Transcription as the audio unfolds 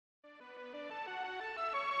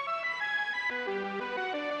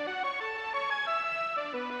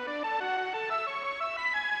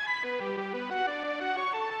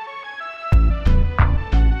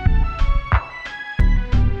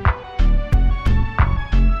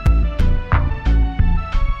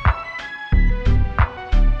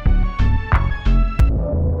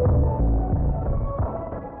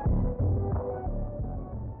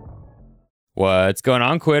What's going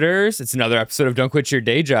on, quitters? It's another episode of Don't Quit Your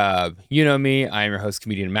Day Job. You know me, I am your host,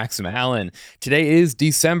 comedian Maxim Allen. Today is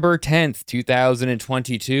December 10th,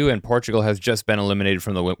 2022, and Portugal has just been eliminated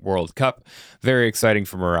from the World Cup. Very exciting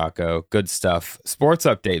for Morocco. Good stuff. Sports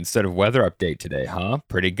update instead of weather update today, huh?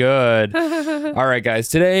 Pretty good. All right, guys.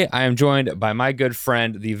 Today, I am joined by my good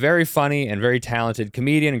friend, the very funny and very talented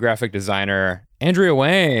comedian and graphic designer, Andrea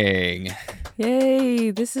Wang.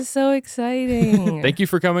 Yay, this is so exciting. Thank you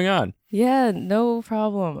for coming on. Yeah, no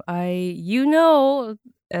problem.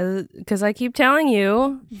 Because I keep telling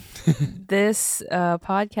you, this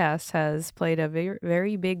podcast has played a very,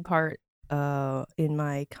 very big part in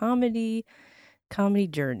my comedy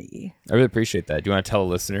journey. I really appreciate that. Do you want to tell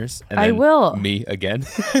the listeners? And I then will. Me again?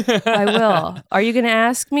 I will. Are you going to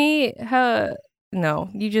ask me how? No,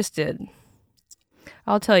 you just did.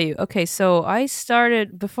 I'll tell you. Okay, so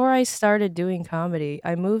before I started doing comedy,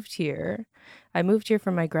 I moved here. I moved here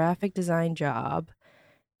for my graphic design job,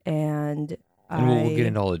 and we'll get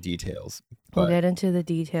into all the details. We'll get into the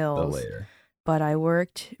details later. But I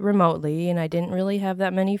worked remotely, and I didn't really have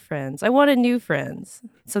that many friends. I wanted new friends,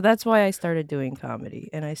 so that's why I started doing comedy,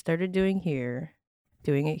 and I started doing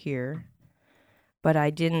it here. But I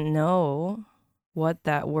didn't know what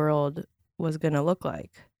that world was going to look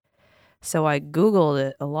like. So I Googled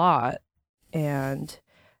it a lot, and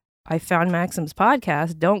I found Maxim's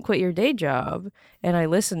podcast, Don't Quit Your Day Job, and I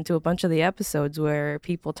listened to a bunch of the episodes where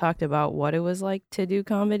people talked about what it was like to do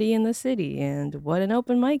comedy in the city and what an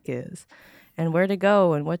open mic is and where to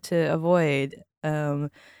go and what to avoid.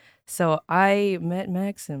 So I met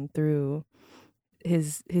Maxim through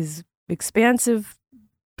his expansive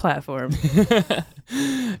platform.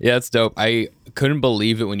 Yeah, it's dope. I couldn't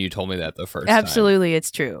believe it when you told me that the first Absolutely, time. It's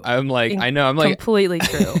true. I'm like, completely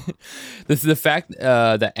true. This is the fact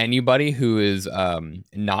that anybody who is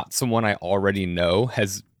not someone I already know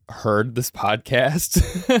has heard this podcast.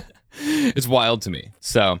 It's wild to me.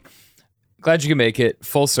 So glad you can make it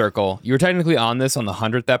full circle. You were technically on this on the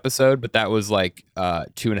 100th episode, but that was like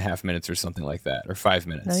 2.5 minutes or something like that, or 5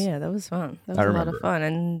 minutes. Oh yeah, that was fun. That was a lot of fun.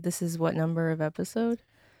 And this is what number of episode?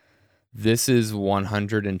 This is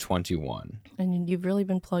 121. And you've really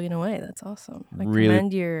been plugging away. That's awesome. I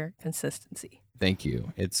commend your consistency. Thank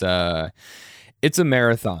you. It's a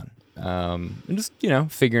marathon. I'm just,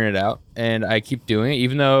 figuring it out. And I keep doing it,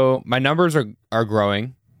 even though my numbers are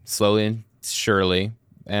growing slowly and surely.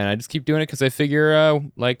 And I just keep doing it because I figure,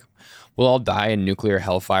 we'll all die in nuclear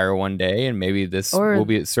hellfire one day, and maybe this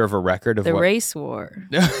will serve a record of the race war.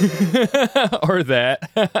 Or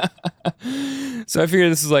that. So I figure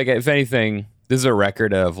this is like, if anything, this is a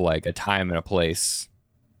record of like a time and a place.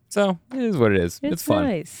 So it is what it is. It's fun.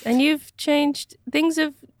 Nice. And you've changed things.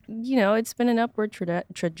 It's been an upward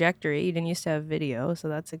trajectory. You didn't used to have video, so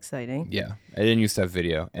that's exciting. Yeah, I didn't used to have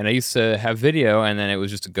video. And I used to have video, and then it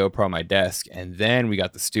was just a GoPro on my desk. And then we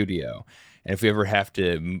got the studio. And if we ever have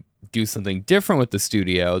to do something different with the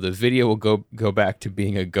studio, the video will go back to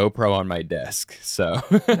being a GoPro on my desk. So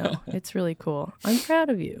no, it's really cool. I'm proud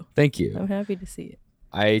of you. Thank you. I'm happy to see it.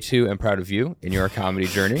 I too am proud of you in your comedy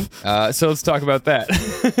journey. So let's talk about that.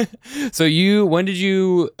 So when did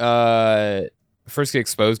you first get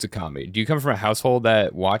exposed to comedy? Do you come from a household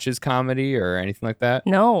that watches comedy or anything like that?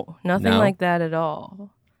 No, nothing like that at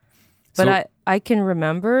all. But so, I can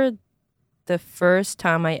remember the first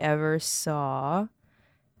time I ever saw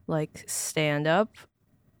like stand up,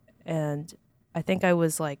 and I think I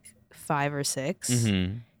was like 5 or 6.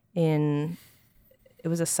 Mm-hmm. It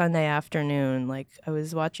was a Sunday afternoon. Like I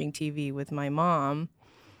was watching TV with my mom,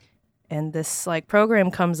 and this like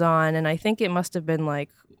program comes on, and I think it must have been like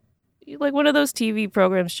one of those TV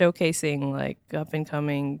programs showcasing like up and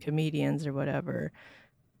coming comedians or whatever.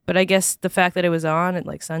 But I guess the fact that it was on at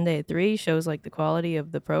like Sunday at 3 shows like the quality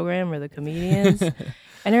of the program or the comedians.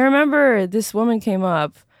 And I remember this woman came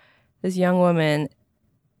up, this young woman,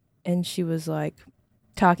 and she was like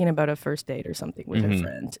talking about a first date or something with her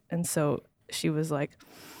friend. And so she was like,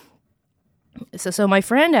 so my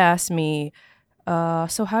friend asked me,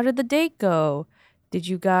 so how did the date go? Did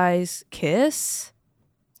you guys kiss?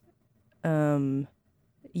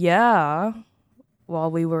 Yeah,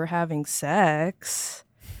 while we were having sex.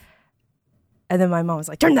 And then my mom was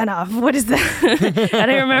like, turn that off. What is that? And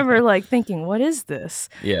I remember like thinking, what is this?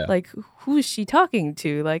 Yeah. Like, who is she talking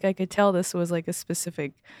to? Like, I could tell this was like a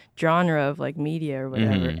specific genre of like media or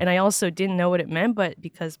whatever. Mm-hmm. And I also didn't know what it meant, but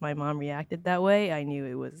because my mom reacted that way, I knew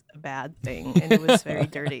it was a bad thing and it was very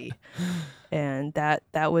dirty. And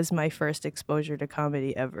that was my first exposure to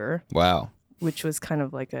comedy ever. Wow. Which was kind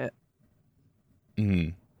of like a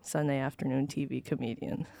Sunday afternoon TV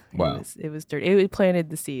comedian. Wow. It was dirty. It planted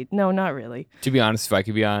the seed. No, not really. To be honest, if I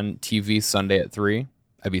could be on TV Sunday at 3,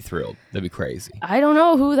 I'd be thrilled. That'd be crazy. I don't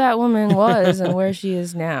know who that woman was and where she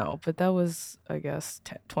is now, but that was, I guess,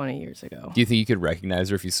 20 years ago. Do you think you could recognize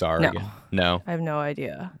her if you saw her No. again? No. I have no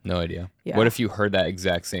idea. No idea. Yeah. What if you heard that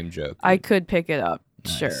exact same joke? I could pick it up.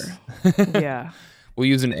 Nice. Sure. Yeah. We'll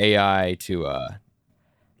use an AI to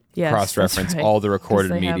Yes, cross-reference that's right. all the 'Cause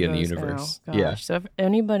recorded they have media in the those universe. now. Yeah. Gosh. So if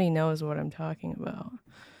anybody knows what I'm talking about,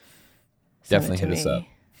 send Definitely it to hit us me. up.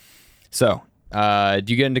 So,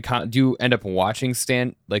 do you get into do you end up watching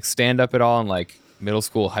stand up at all in like middle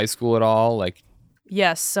school, high school at all? Like,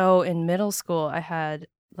 Yes. So in middle school, I had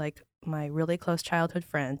like my really close childhood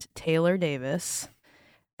friend, Taylor Davis,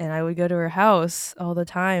 and I would go to her house all the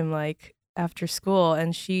time, like after school.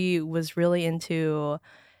 And she was really into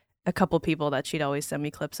a couple people that she'd always send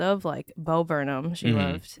me clips of, like Bo Burnham. She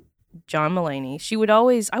loved John Mulaney.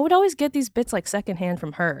 I would always get these bits like secondhand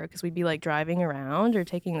from her because we'd be like driving around or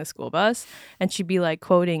taking the school bus, and she'd be like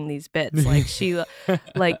quoting these bits. Like she,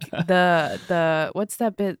 like the what's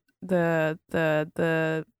that bit? The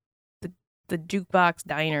jukebox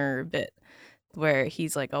diner bit where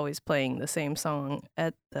he's like always playing the same song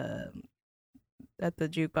at the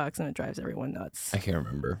jukebox and it drives everyone nuts. I can't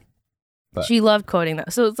remember. But She loved quoting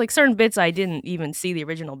that. So it's like certain bits I didn't even see the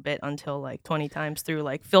original bit until like 20 times through,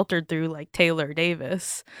 like filtered through like Taylor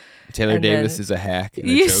Davis. Taylor and Davis then- is a hack and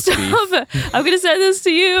a You joke thief. stop! I'm gonna send this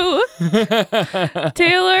to you,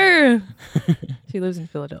 Taylor. She lives in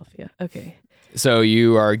Philadelphia. Okay. So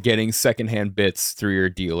you are getting secondhand bits through your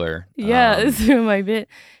dealer. Yeah, through my bit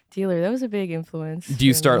dealer. That was a big influence. Do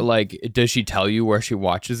you for start me. like? Does she tell you where she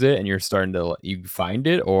watches it, and you're starting to you find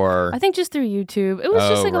it, or I think just through YouTube. It was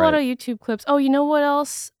just Oh, like a lot right. of YouTube clips. Oh, you know what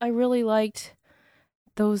else I really liked?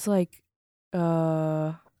 Those like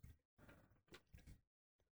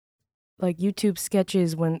YouTube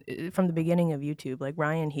sketches from the beginning of YouTube, like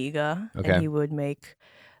Ryan Higa, Okay. and he would make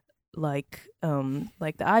like the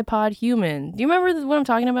iPod Human. Do you remember what I'm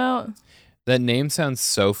talking about? that name sounds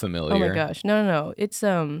so familiar? Oh my gosh, no. It's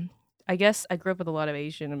I guess I grew up with a lot of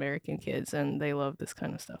Asian American kids, and they love this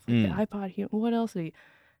kind of stuff. Like the iPod Human. What else?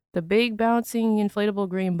 The big bouncing inflatable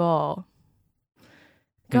green ball.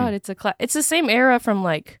 God, it's it's the same era from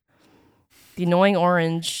like The Annoying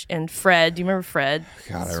Orange and Fred. Do you remember Fred?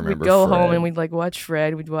 God, I So remember. We'd go home Fred. and we'd like watch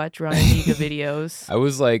Fred. We'd watch Ryan Higa videos. I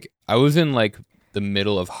was in like the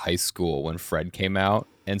middle of high school when Fred came out,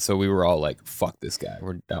 and so we were all like, "Fuck this guy,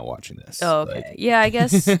 we're not watching this." Oh, okay. Like, Yeah, I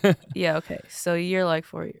guess. Yeah, okay. So you're like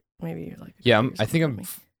 4 years. Maybe you're like. yeah, 2 years I think older I'm than me.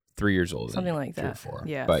 3 years older. Something than like 3 or that. 4.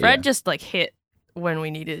 Yeah, but Fred yeah. just like hit when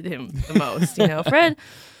we needed him the most. You know, Fred,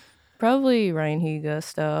 probably Ryan Higa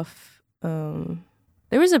stuff.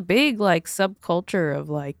 There was a big like subculture of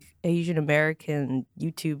like Asian American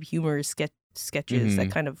YouTube humor sketches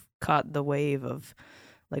that kind of caught the wave of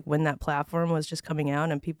like when that platform was just coming out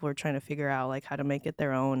and people were trying to figure out like how to make it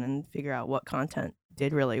their own and figure out what content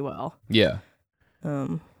did really well. Yeah,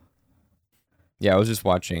 Yeah, I was just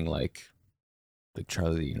watching like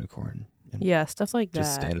Charlie the Unicorn. And stuff like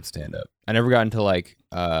just that. stand up. I never got into like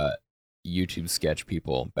YouTube sketch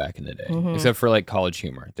people back in the day, Mhm. except for like College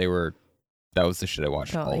Humor. That was the shit I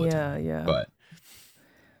watched all the time. Yeah. But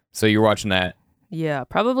so you're watching that. Yeah,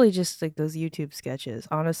 probably just like those YouTube sketches.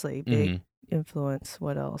 Honestly, big Mhm. influence.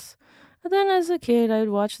 What else? And then as a kid, I'd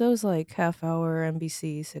watch those like half-hour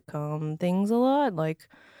NBC sitcom things a lot. Like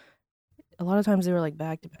a lot of times they were like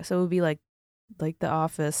back to back, so it would be like The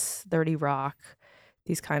Office, 30 Rock,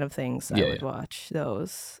 these kind of things. Yeah, I would watch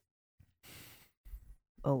those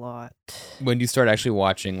a lot. When do you start actually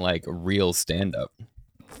watching like real stand up?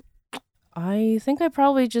 I think I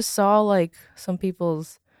probably just saw like some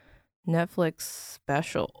people's Netflix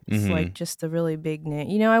specials, like just a really big name.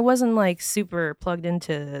 You know, I wasn't like super plugged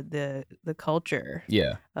into the culture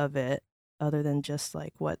Yeah. of it, other than just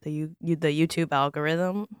like what the YouTube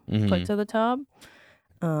algorithm Mhm. put to the top.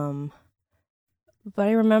 But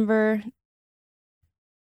I remember,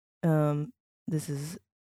 this is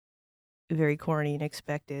very corny and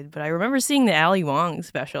expected, but I remember seeing the Ali Wong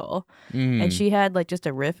special. Mm. And she had like just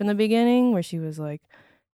a riff in the beginning where she was like,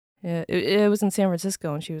 it was in San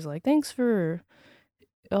Francisco, and she was like, "Thanks for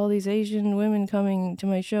all these Asian women coming to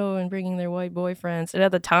my show and bringing their white boyfriends." And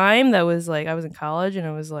at the time, that was like I was in college, and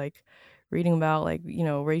I was like reading about like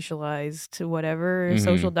racialized whatever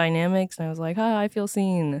social dynamics, and I was like, I feel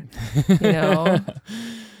seen.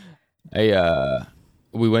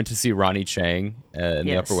 We went to see Ronnie Chang in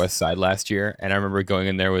the Upper Yes. West Side last year, and I remember going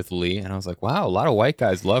in there with Lee, and I was like, wow, a lot of white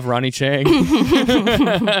guys love Ronnie Chang.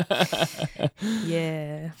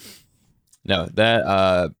 Yeah. No,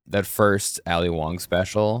 that first Ali Wong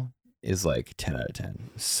special is like 10 out of 10.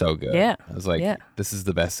 So good. Yeah. I was like, Yeah. this is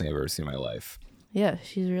the best thing I've ever seen in my life. Yeah,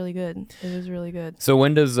 she's really good. It was really good. So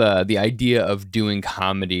when does the idea of doing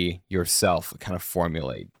comedy yourself kind of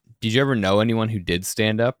formulate? Did you ever know anyone who did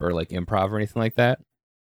stand up or like improv or anything like that?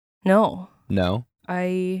 No. No?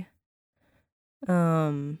 I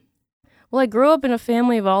well, I grew up in a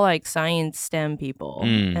family of all like science STEM people.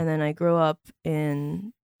 Mm. And then I grew up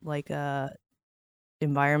in like a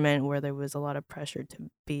environment where there was a lot of pressure to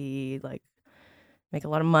be like make a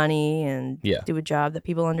lot of money and Yeah. do a job that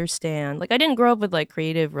people understand. Like I didn't grow up with like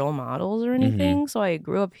creative role models or anything, so I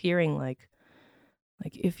grew up hearing like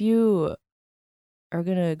if you are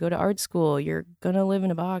going to go to art school, you're going to live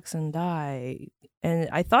in a box and die. And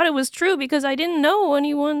I thought it was true because I didn't know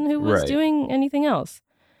anyone who was Right. doing anything else.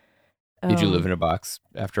 Did you live in a box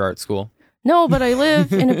after art school? No, but I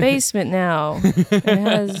live in a basement now. And it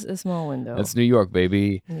has a small window. That's New York,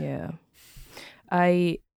 baby. Yeah.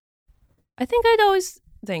 I think I'd always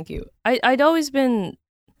thank you. I'd always been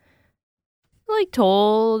like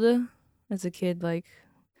told as a kid like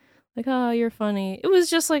oh, you're funny. It was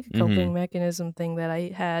just like a coping mechanism thing that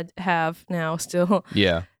I have now still.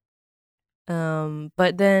 Yeah.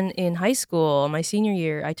 But then in high school, my senior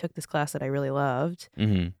year, I took this class that I really loved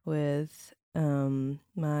with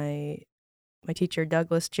my teacher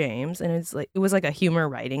Douglas James, and it was like a humor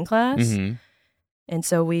writing class. And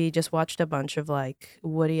so we just watched a bunch of like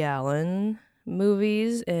Woody Allen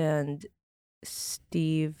movies and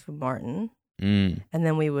Steve Martin. And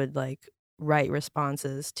then we would like write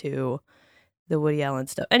responses to the Woody Allen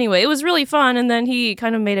stuff. Anyway, it was really fun. And then he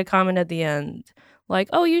kind of made a comment at the end like,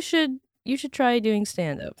 oh, you should try doing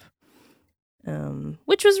stand-up,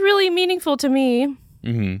 which was really meaningful to me.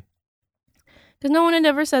 Because no one had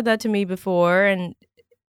ever said that to me before, and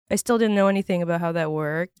I still didn't know anything about how that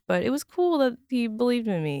worked, but it was cool that he believed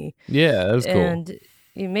in me. Yeah, that was cool. And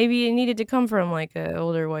maybe it needed to come from like an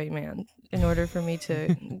older white man in order for me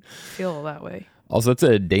to feel that way. Also, it's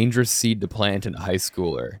a dangerous seed to plant in a high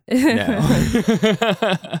schooler now.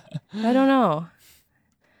 I don't know.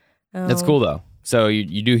 That's cool, though. So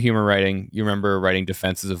you do humor writing. You remember writing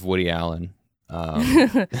defenses of Woody Allen.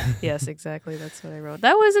 Yes, exactly. That's what I wrote.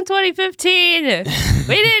 That was in 2015.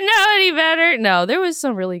 We didn't know any better. No, there was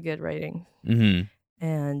some really good writing.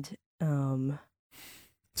 And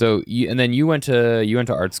so you went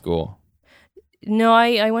to art school. No,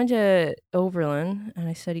 I went to Oberlin and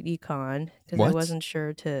I studied econ because I What? wasn't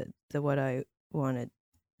sure to what I wanted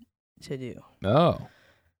to do. Oh.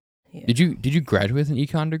 Yeah. Did you graduate with an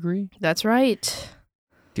econ degree? That's right.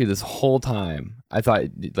 Dude, this whole time I thought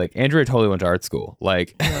like Andrea totally went to art school.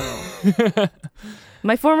 Like No.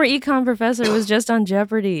 My former econ professor was just on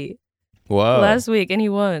Jeopardy whoa. last week and he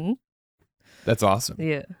won. That's awesome.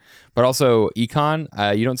 Yeah. But also econ,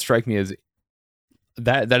 you don't strike me as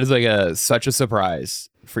that is like such a surprise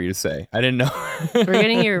for you to say. I didn't know. We're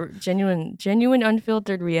getting your genuine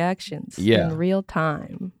unfiltered reactions in real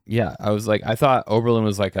time. Yeah, I was like, I thought Oberlin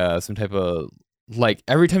was like some type of like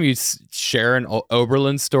every time you share an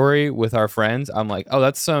Oberlin story with our friends, I'm like, oh,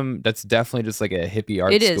 that's definitely just like a hippie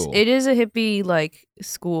art school. It is a hippie like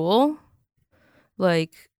school,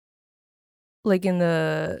 like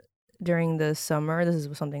during the summer. This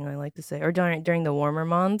is something I like to say, or during the warmer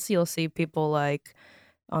months, you'll see people like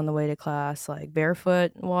on the way to class, like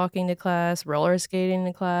barefoot walking to class, roller skating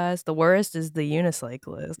to class. The worst is the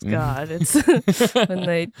unicyclist. God, it's when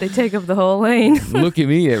they take up the whole lane. Look at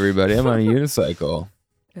me, everybody. I'm on a unicycle.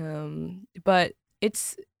 But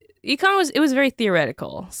econ was very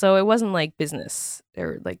theoretical, so it wasn't like business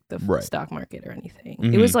or like the stock market or anything.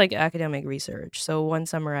 It was like academic research. So one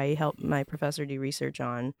summer I helped my professor do research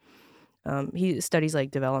on. He studies like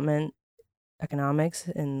development economics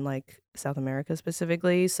in like South America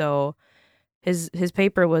specifically. So his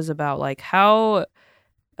paper was about like how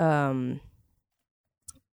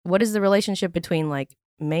what is the relationship between like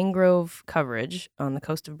mangrove coverage on the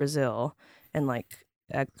coast of Brazil and like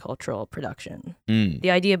agricultural production.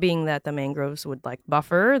 The idea being that the mangroves would like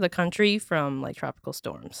buffer the country from like tropical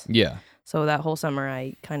storms. Yeah. So that whole summer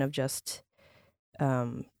I kind of just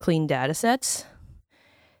cleaned data sets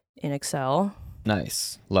in Excel.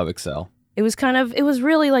 Nice. Love Excel. It was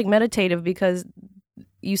really like meditative because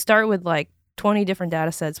you start with like 20 different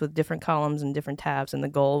data sets with different columns and different tabs, and the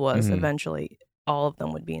goal was eventually all of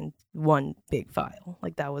them would be in one big file.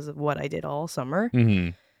 Like that was what I did all summer.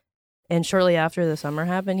 And shortly after the summer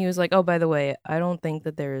happened, he was like, oh, by the way, I don't think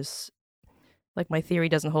that there's like my theory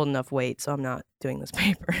doesn't hold enough weight, so I'm not doing this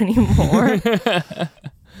paper anymore.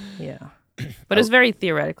 Yeah. But it's very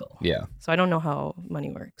theoretical. Yeah. So I don't know how money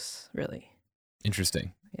works, really.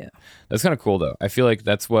 Interesting. Yeah. That's kind of cool though. I feel like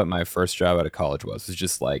that's what my first job out of college was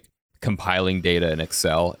just like compiling data in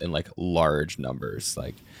Excel in like large numbers.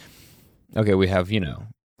 Like, okay, we have,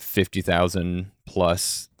 50,000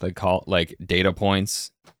 plus like data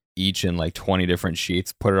points each in like 20 different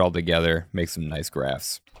sheets, put it all together, make some nice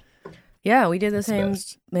graphs. Yeah, we did the That's the same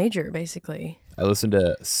best. major basically. I listened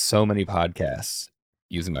to so many podcasts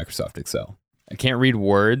using Microsoft Excel. I can't read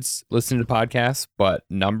words listening to podcasts, but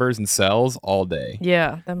numbers and cells all day.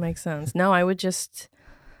 Yeah, that makes sense. No, I'd just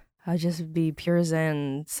be pure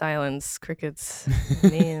zen, silence, crickets,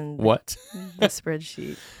 me and What? the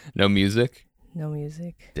spreadsheet. No music? No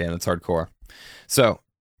music. Damn, that's hardcore. So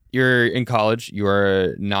you're in college. You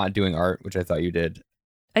are not doing art, which I thought you did.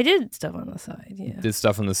 I did stuff on the side, yeah. Did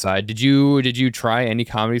stuff on the side. Did you try any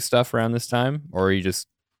comedy stuff around this time, or are you just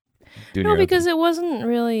doing? No, because it wasn't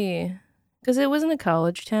really. Because it wasn't a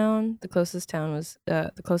college town. The closest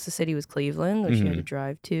city was Cleveland, which you had to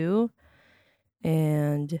drive to.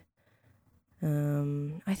 And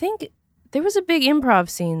I think there was a big improv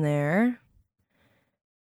scene there.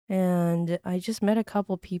 And I just met a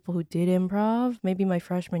couple people who did improv, maybe my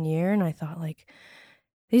freshman year. And I thought, like,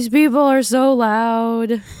 these people are so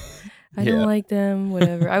loud. I don't like them,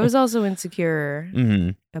 whatever. I was also insecure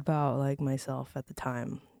about, like, myself at the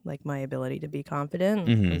time. Like, my ability to be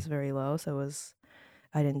confident was very low, so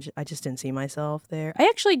I just didn't see myself there. I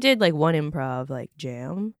actually did like one improv like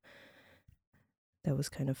jam. That was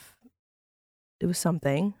it was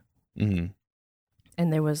something. And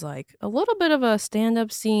there was like a little bit of a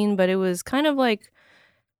stand-up scene, but it was kind of like,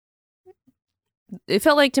 it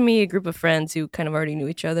felt like to me a group of friends who kind of already knew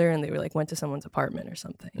each other, and they were like went to someone's apartment or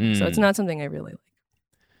something. So it's not something I really like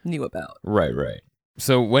knew about. Right.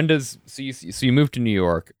 So you moved to New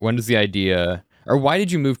York. When does the idea, or why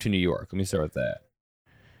did you move to New York? Let me start with that.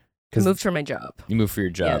 I moved for my job. You moved for your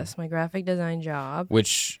job? Yes, my graphic design job.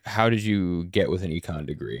 How did you get with an econ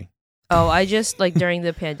degree? Oh, I just like during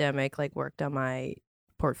the pandemic, like worked on my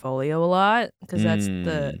portfolio a lot, because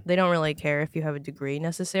they don't really care if you have a degree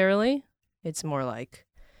necessarily. It's more like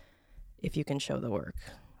if you can show the work.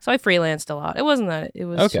 So I freelanced a lot. It wasn't that, it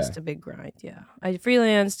was just a big grind. Yeah. I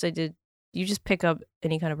freelanced. You just pick up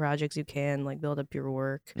any kind of projects you can, like build up your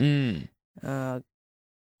work. LinkedIn.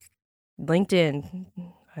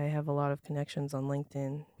 I have a lot of connections on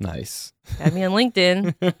LinkedIn. Nice. Add me on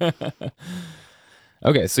LinkedIn.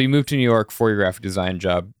 Okay, so you moved to New York for your graphic design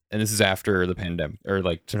job, and this is after the pandemic, or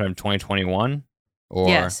like sometime 2021? Or...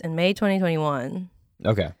 Yes, in May 2021.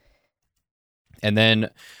 Okay. And then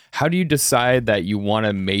how do you decide that you want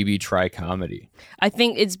to maybe try comedy? I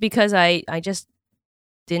think it's because I just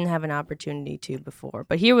didn't have an opportunity to before.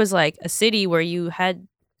 But here was like a city where you had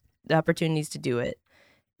the opportunities to do it.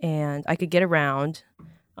 And I could get around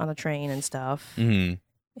on the train and stuff.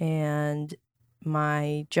 And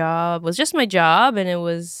my job was just my job, and it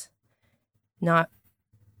was not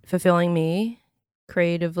fulfilling me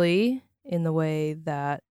creatively in the way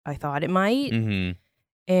that I thought it might.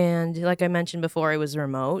 And like I mentioned before, it was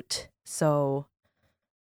remote, so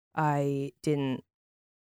I didn't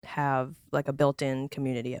have like a built-in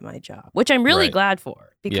community at my job, which I'm really glad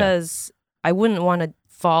for, because I wouldn't want to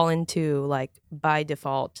fall into like by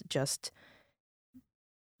default just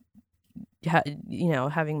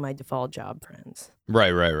having my default job friends.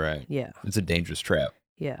 Right. Yeah, it's a dangerous trap.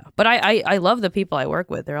 Yeah, but I love the people I work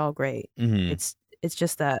with. They're all great. It's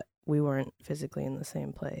just that we weren't physically in the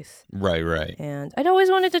same place. Right. And I'd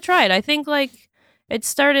always wanted to try it. I think like I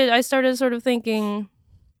started sort of thinking,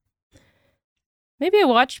 maybe I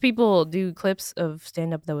watched people do clips of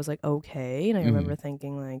stand-up that was like okay, and I remember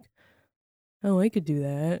thinking like, oh, I could do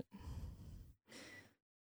that.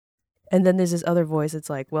 And then there's this other voice that's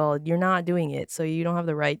like, well, you're not doing it, so you don't have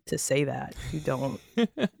the right to say that. You don't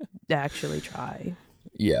actually try.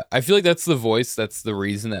 Yeah, I feel like that's the voice. That's the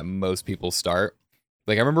reason that most people start.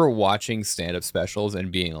 Like, I remember watching stand-up specials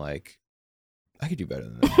and being like, I could do better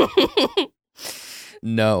than that.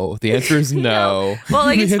 No. The answer is no. Well,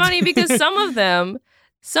 like, it's funny because some of them,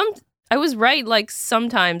 I was right, like,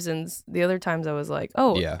 sometimes, and the other times I was like,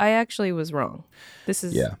 oh, yeah. I actually was wrong. This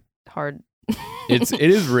is hard. It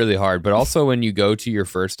is really hard, but also when you go to your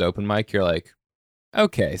first open mic, you're like,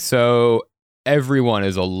 okay, so everyone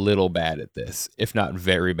is a little bad at this, if not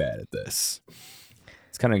very bad at this.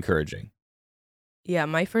 It's kind of encouraging. Yeah,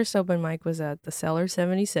 my first open mic was at the Cellar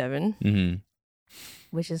 77,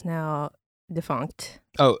 which is now defunct.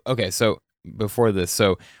 Oh, okay. So before this,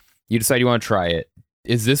 so you decide you want to try it.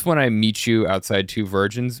 Is this when I meet you outside Two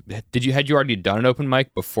Virgins? Had you already done an open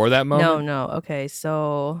mic before that moment? No. Okay,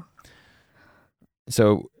 so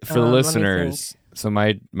for the listeners, so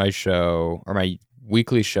my show, or my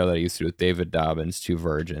weekly show that I used to do with David Dobbins, Two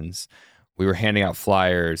Virgins. We were handing out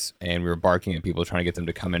flyers and we were barking at people trying to get them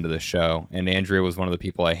to come into the show. And Andrea was one of the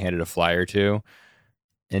people I handed a flyer to.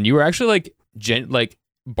 And you were actually like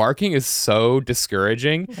barking is so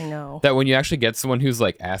discouraging. I know. That when you actually get someone who's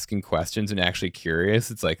like asking questions and actually curious,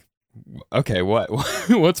 it's like, okay,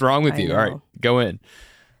 what's wrong with you? All right, go in.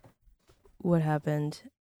 What happened?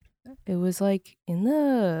 It was like in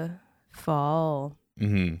the fall,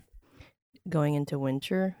 going into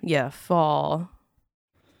winter. Yeah, fall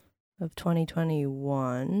of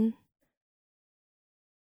 2021.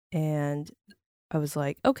 And I was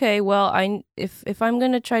like, okay, well, if I'm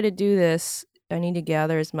going to try to do this, I need to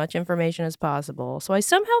gather as much information as possible. So I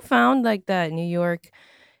somehow found like that New York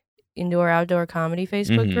indoor outdoor comedy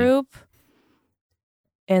Facebook group.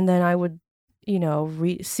 And then I would,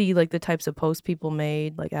 see like the types of posts people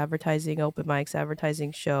made, like advertising open mics,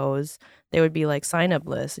 advertising shows. They would be like sign up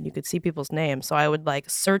lists and you could see people's names. So I would like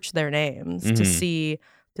search their names to see,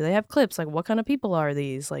 do they have clips? Like what kind of people are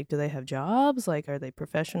these? Like, do they have jobs? Like, are they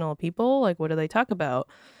professional people? Like, what do they talk about?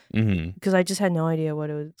 Because I just had no idea what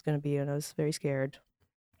it was going to be and I was very scared.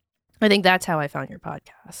 I think that's how I found your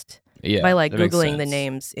podcast. Yeah. By like Googling the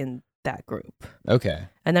names in that group. Okay.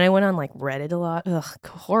 And then I went on like Reddit a lot. Ugh,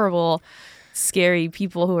 horrible, scary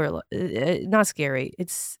people who are not scary.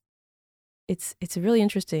 It's a really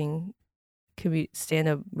interesting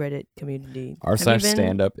stand-up Reddit community.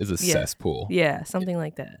 r/stand-up is a cesspool. Yeah, something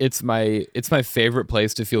like that. It's my favorite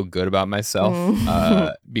place to feel good about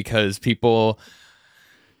myself because people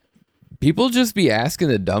just be asking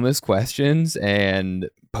the dumbest questions and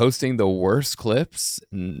posting the worst clips,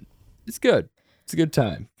 and it's good. It's a good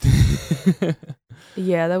time.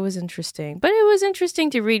 Yeah, that was interesting. But it was interesting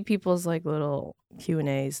to read people's like little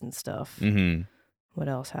Q&As and stuff. What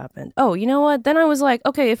else happened? Oh, you know what? Then I was like,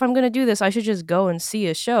 okay, if I'm going to do this, I should just go and see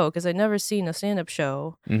a show because I'd never seen a stand-up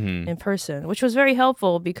show in person, which was very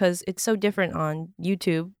helpful because it's so different on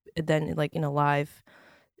YouTube than like in a live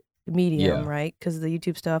medium, right? Because the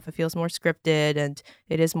YouTube stuff, it feels more scripted and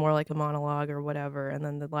it is more like a monologue or whatever. And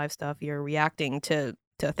then the live stuff, you're reacting to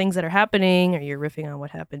things that are happening or you're riffing on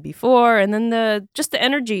what happened before. And then the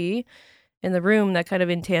energy in the room, that kind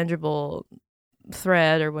of intangible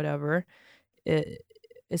thread or whatever, it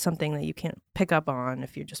is something that you can't pick up on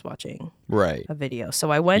if you're just watching a video.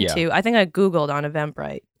 So I went I think I Googled on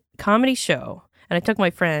Eventbrite, comedy show. And I took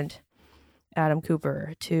my friend, Adam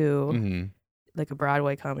Cooper, to like a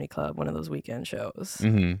Broadway comedy club, one of those weekend shows,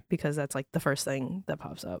 because that's like the first thing that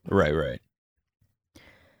pops up. Right.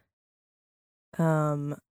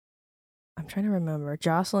 I'm trying to remember.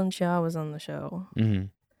 Jocelyn Shaw was on the show.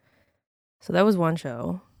 So that was one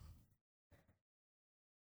show.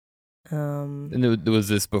 And was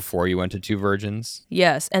this before you went to Two Virgins?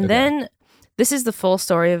 Yes. And then this is the full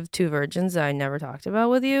story of Two Virgins that I never talked about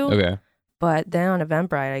with you. Okay. But then on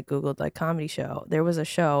Eventbrite, I Googled like comedy show. There was a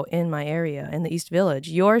show in my area in the East Village,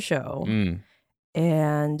 your show.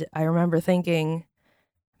 And I remember thinking,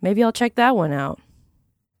 maybe I'll check that one out.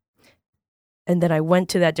 And then I went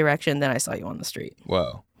to that direction. Then I saw you on the street.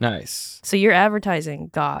 Whoa. Nice. So your advertising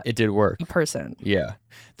got it did work. A person. Yeah.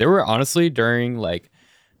 There were honestly during like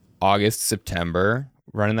August, September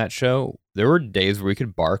running that show, there were days where we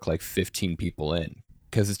could bark like 15 people in.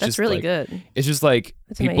 Because it's just really like, good. It's just like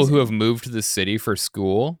That's people amazing. who have moved to the city for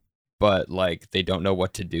school, but like they don't know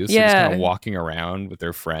what to do. So just kind of walking around with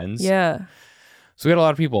their friends. Yeah. So we had a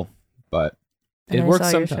lot of people, but it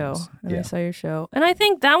works sometimes. I saw your show. And I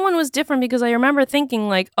think that one was different because I remember thinking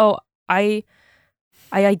like, oh, I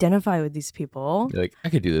identify with these people. You're like, I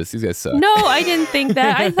could do this. These guys suck. No, I didn't think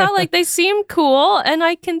that. I thought like they seemed cool and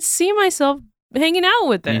I can see myself hanging out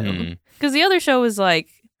with them. Because the other show was like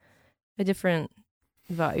a different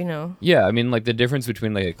vibe, you know? Yeah, I mean like the difference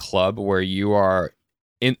between like a club where you are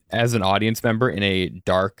in as an audience member in a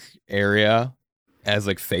dark area as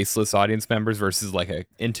like faceless audience members versus like a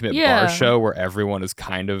intimate bar show where everyone is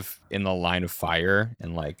kind of in the line of fire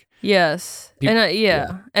and like yes people,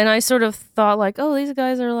 and I sort of thought like, oh, these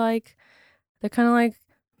guys are like they're kind of like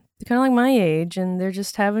my age and they're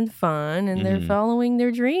just having fun and they're following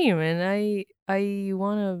their dream and I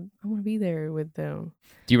want to be there with them.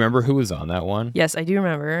 Do you remember who was on that one? Yes, I do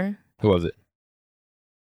remember. Who was it?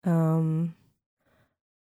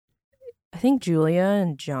 I think Julia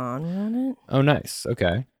and John were on it. Oh, nice.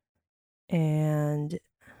 Okay. And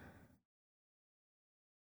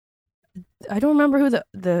I don't remember who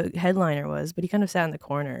the headliner was, but he kind of sat in the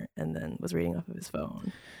corner and then was reading off of his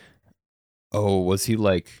phone. Oh, was he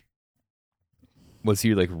like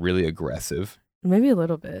really aggressive? Maybe a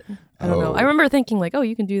little bit. I don't know. I remember thinking like, oh,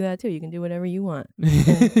 you can do that too. You can do whatever you want.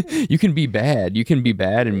 You can be bad. You can be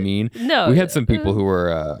bad and mean. No. We had some people who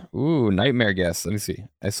were, nightmare guests. Let me see.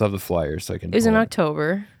 I still have the flyer so I can. It was in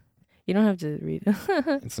October. You don't have to read it.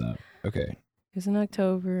 It's not. Okay. It was in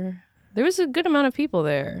October. There was a good amount of people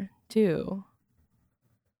there too.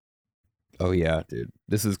 Oh yeah, dude.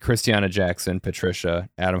 This is Christiana Jackson, Patricia,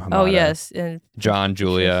 Adam Hamada. Oh yes, and John,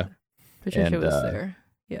 Julia. Patricia and, was there.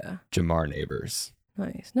 Yeah. Jamar Neighbors.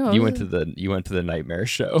 Nice. No, you went to the nightmare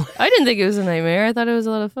show. I didn't think it was a nightmare. I thought it was a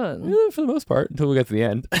lot of fun. Yeah, for the most part, until we got to the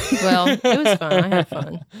end. Well, it was fun. I had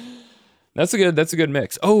fun. That's a good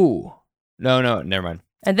mix. Oh no, never mind.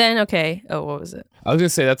 And then what was it? I was gonna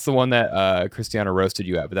say that's the one that Christiana roasted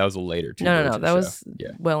you at, but that was a later. No, that show. Was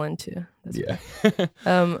well into. That's yeah.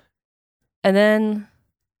 And then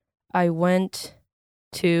I went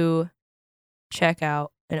to check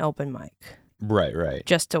out an open mic. Right.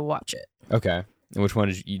 Just to watch it. Okay. And which one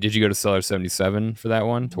did you go to Cellar 77 for that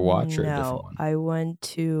one to watch or a different one? I went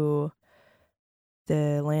to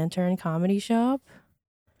the Lantern Comedy Shop.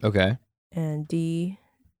 Okay. And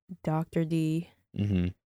Dr. D. Mm-hmm.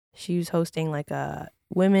 She was hosting like a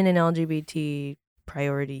women and LGBT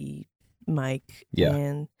priority mic. Yeah.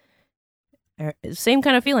 And same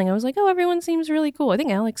kind of feeling. I was like, oh, everyone seems really cool. I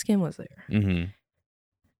think Alex Kim was there. Mm-hmm.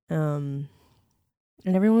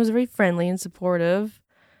 And everyone was very friendly and supportive.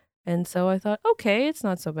 And so I thought, okay, it's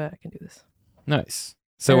not so bad. I can do this. Nice.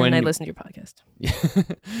 So when I listened to your podcast.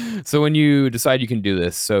 So when you decide you can do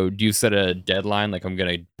this, so do you set a deadline? Like I'm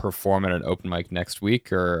going to perform at an open mic next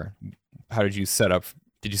week, or how did you set up?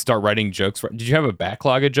 Did you start writing jokes? Did you have a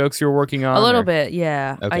backlog of jokes you were working on? A little bit,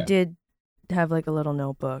 yeah. Okay. I did have like a little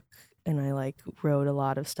notebook, and I like wrote a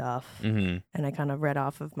lot of stuff, mm-hmm. and I kind of read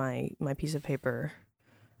off of my piece of paper.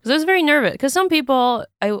 Because I was very nervous. Because some people,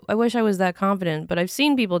 I wish I was that confident, but I've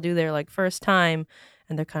seen people do their like first time,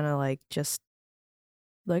 and they're kind of like just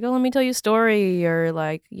like, oh, let me tell you a story, or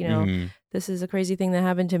like, you know, mm-hmm. this is a crazy thing that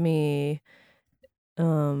happened to me.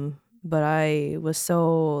 But I was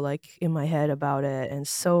so like in my head about it and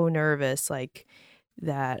so nervous, like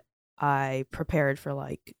that I prepared for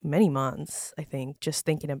like many months, I think, just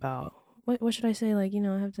thinking about what should I say? Like, you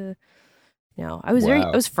know, I have to, you know, I was I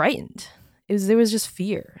was frightened. There was just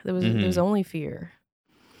fear. There was only fear.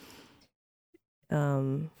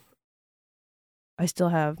 I still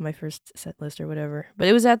have my first set list or whatever, but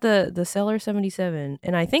it was at the Cellar 77,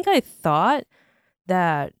 and I think I thought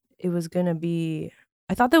that it was gonna be.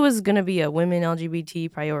 I thought there was gonna be a women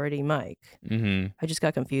LGBT priority mic. Mm-hmm. I just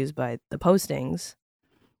got confused by the postings,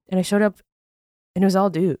 and I showed up, and it was all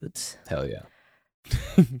dudes. Hell yeah,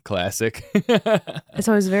 classic. And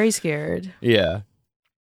so I was very scared. Yeah.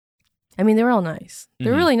 I mean, they were all nice.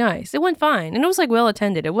 They're really nice. It went fine. And it was like well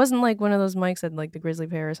attended. It wasn't like one of those mics at like the Grizzly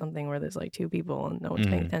Pear or something where there's like two people and no one's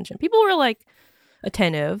paying attention. People were like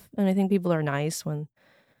attentive. And I think people are nice when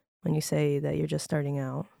you say that you're just starting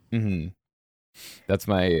out. Mm-hmm. That's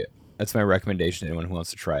my recommendation to anyone who wants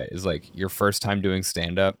to try it is like your first time doing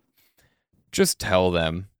stand up. Just tell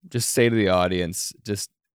them, just say to the audience,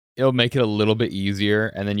 it'll make it a little bit easier.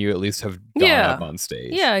 And then you at least have gone up on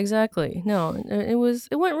stage. Yeah, exactly. No, it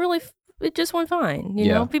went really it just went fine. You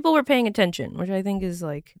know, people were paying attention, which I think is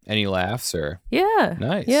like. Any laughs or? Yeah.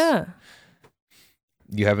 Nice. Yeah.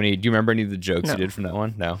 Do you remember any of the jokes you did from that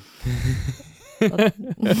one? No. You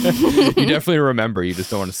definitely remember. You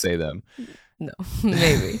just don't want to say them. No,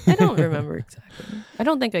 maybe. I don't remember exactly. I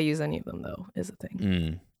don't think I use any of them though, is the thing.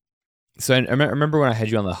 Mm. So I remember when I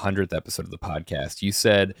had you on the 100th episode of the podcast, you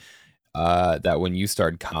said that when you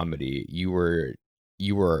started comedy, you were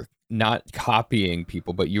not copying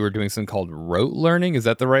people, but you were doing something called rote learning. Is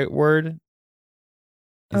that the right word?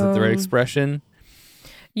 Is that the right expression?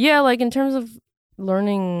 Yeah, like in terms of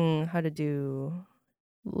learning how to do,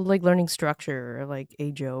 like learning structure, or like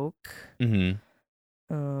a joke.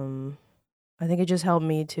 Mm-hmm. I think it just helped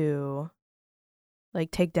me to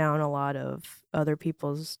like take down a lot of other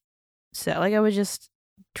people's set. Like I would just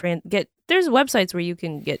there's websites where you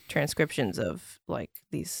can get transcriptions of like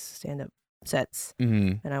these stand-up sets,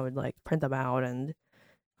 and I would like print them out and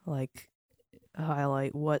like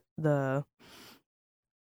highlight what the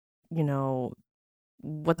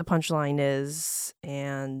punchline is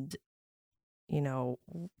and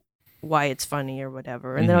why it's funny or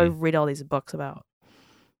whatever, and then I would read all these books about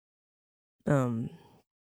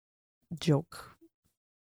joke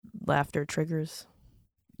laughter triggers.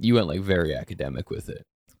 You went like very academic with it.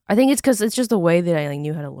 I think it's because it's just the way that I like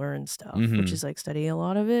knew how to learn stuff, which is like study a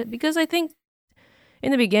lot of it. Because I think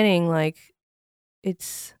in the beginning, like you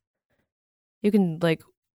can like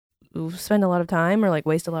spend a lot of time or like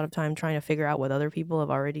waste a lot of time trying to figure out what other people have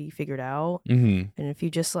already figured out. Mm-hmm. And if you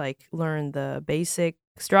just like learn the basic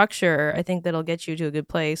structure, I think that'll get you to a good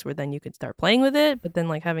place where then you can start playing with it. But then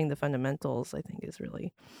like having the fundamentals, I think, is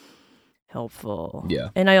really helpful. Yeah.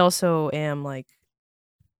 And I also am like,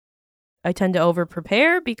 I tend to over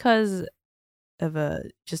prepare because of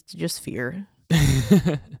just fear.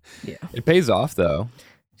 Yeah. It pays off though.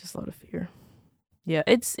 Just a lot of fear. Yeah,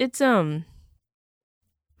 it's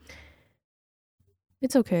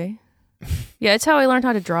okay. Yeah, it's how I learned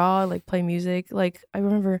how to draw, like play music. Like I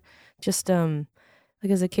remember just like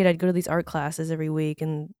as a kid I'd go to these art classes every week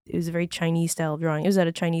and it was a very Chinese style of drawing. It was at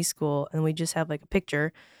a Chinese school and we'd just have like a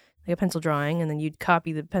picture, like a pencil drawing, and then you'd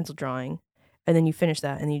copy the pencil drawing and then you finish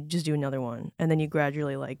that and you just do another one. And then you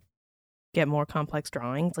gradually like get more complex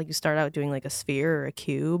drawings. Like you start out doing like a sphere or a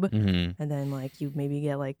cube, Mm-hmm. and then like you maybe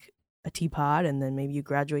get like a teapot, and then maybe you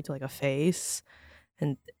graduate to like a face,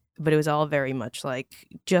 but it was all very much like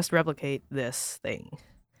just replicate this thing.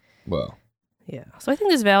 Well, Yeah. So I think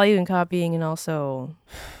there's value in copying, and also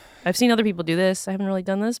I've seen other people do this. I haven't really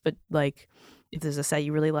done this, but like if there's a set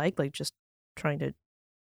you really like just trying to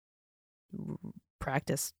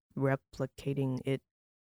practice replicating it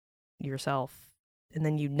yourself, and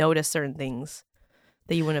then you notice certain things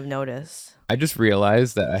that you wouldn't have noticed. I just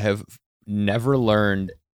realized that I have never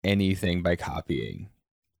learned anything by copying,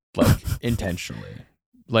 like intentionally.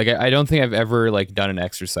 Like I don't think I've ever like done an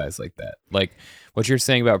exercise like that. Like what you're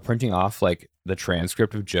saying about printing off like the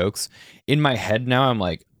transcript of jokes in my head now, I'm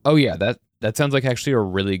like, oh yeah, that sounds like actually a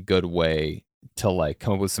really good way to like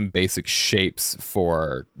come up with some basic shapes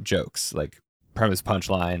for jokes, like premise,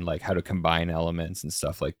 punchline, like how to combine elements and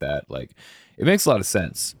stuff like that. Like it makes a lot of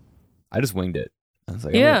sense. I just winged it. I was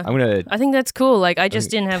like, Yeah. I'm gonna I think that's cool. Like I just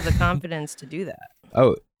didn't have the confidence to do that.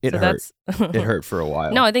 oh, it So hurt. that's It hurt for a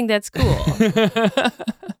while. No, I think that's cool.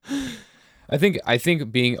 I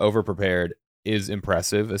think being over prepared is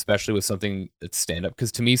impressive, especially with something that's stand up.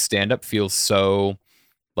 Because to me, stand up feels so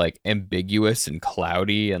like ambiguous and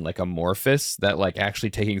cloudy and like amorphous that like actually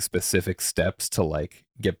taking specific steps to like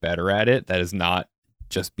get better at it, that is not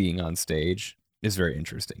just being on stage, is very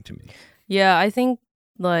interesting to me. Yeah, I think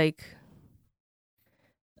like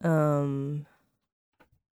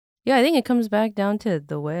yeah, I think it comes back down to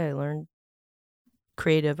the way I learned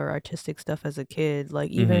creative or artistic stuff as a kid.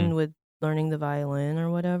 Like even with learning the violin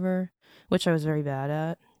or whatever, which I was very bad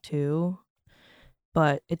at too.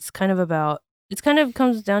 But it kind of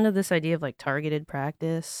comes down to this idea of like targeted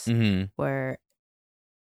practice,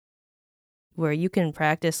 where you can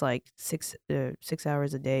practice like 6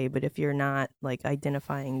 hours a day, but if you're not like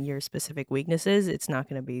identifying your specific weaknesses, it's not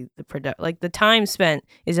going to be like the time spent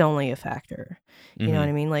is only a factor. You know what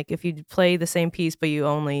I mean? Like if you play the same piece but you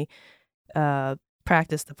only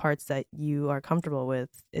practice the parts that you are comfortable with,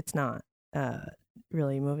 it's not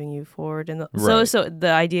really moving you forward. And so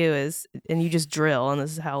the idea is, and you just drill, and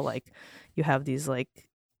this is how like you have these like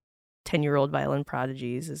 10-year-old violin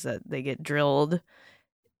prodigies, is that they get drilled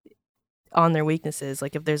on their weaknesses.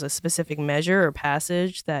 Like if there's a specific measure or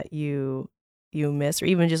passage that you miss, or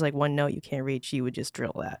even just like one note you can't reach, you would just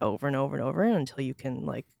drill that over and over and over until you can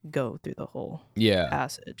like go through the whole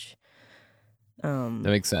passage. That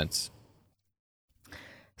makes sense.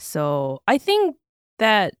 So I think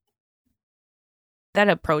that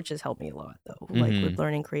approach has helped me a lot though, like with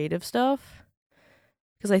learning creative stuff.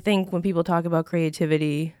 Because I think when people talk about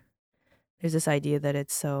creativity, there's this idea that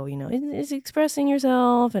it's so, it's expressing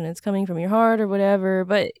yourself and it's coming from your heart or whatever.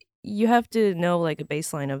 But you have to know like a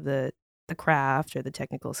baseline of the craft or the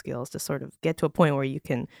technical skills to sort of get to a point where you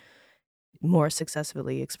can more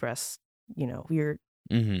successfully express, your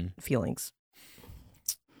feelings.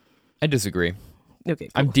 I disagree. Okay,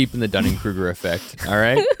 cool. I'm deep in the Dunning-Kruger effect. All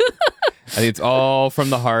right. I think it's all from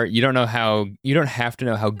the heart. You don't have to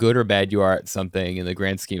know how good or bad you are at something in the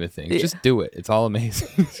grand scheme of things. Yeah. Just do it. It's all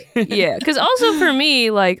amazing. Yeah. Because also for me,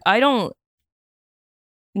 like, I don't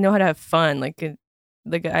know how to have fun. Like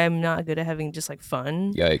I'm not good at having just like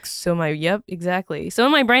fun. Yikes. So exactly. So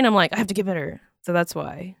in my brain, I'm like, I have to get better. So that's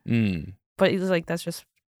why. But it's like, that's just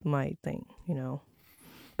my thing,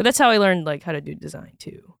 But that's how I learned like how to do design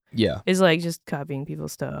too. Yeah. Is like just copying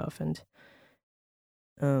people's stuff and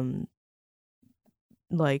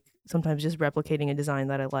like sometimes just replicating a design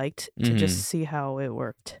that I liked to just see how it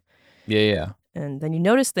worked. Yeah. And then you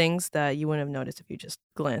notice things that you wouldn't have noticed if you just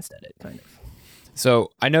glanced at it, kind of.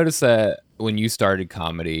 So I noticed that when you started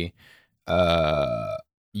comedy,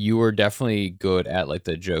 you were definitely good at like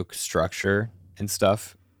the joke structure and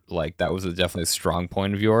stuff. Like that was definitely a strong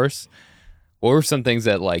point of yours. What were some things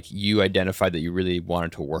that like you identified that you really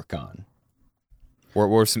wanted to work on? What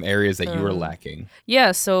were some areas that you were lacking?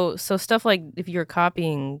 Yeah, so stuff like if you're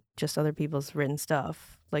copying just other people's written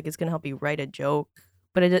stuff, like it's gonna help you write a joke,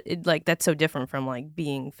 but it like that's so different from like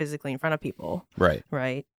being physically in front of people,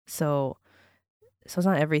 Right. So it's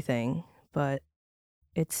not everything, but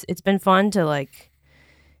it's been fun to like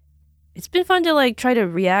try to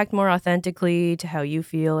react more authentically to how you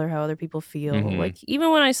feel or how other people feel. Mhm. Like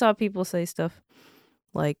even when I saw people say stuff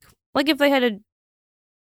like if they had a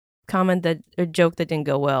comment that a joke that didn't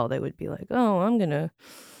go well, they would be like, "Oh, I'm gonna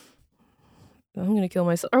kill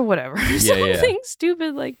myself," or whatever. Something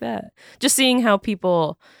stupid like that. Just seeing how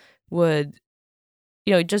people would,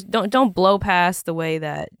 just don't blow past the way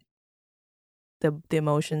that the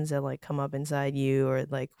emotions that like come up inside you, or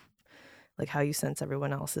like how you sense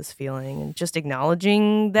everyone else is feeling, and just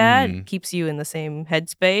acknowledging that keeps you in the same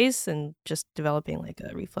headspace, and just developing like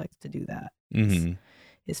a reflex to do that.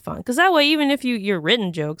 Is fun, because that way, even if your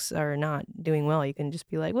written jokes are not doing well, you can just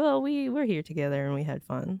be like, well, we're here together and we had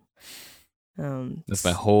fun. That's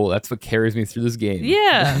what carries me through this game.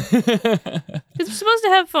 Yeah. It's supposed to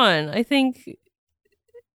have fun, I think.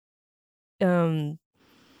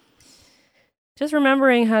 Just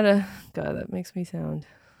remembering how to, God, that makes me sound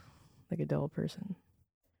like a dull person.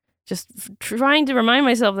 Just trying to remind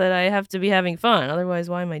myself that I have to be having fun. Otherwise,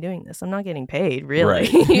 why am I doing this? I'm not getting paid, really.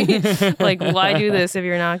 Right. Like, why do this if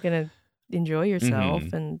you're not going to enjoy yourself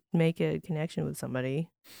and make a connection with somebody?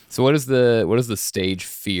 So what is the stage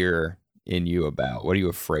fear in you about? What are you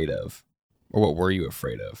afraid of? Or what were you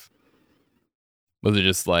afraid of? Was it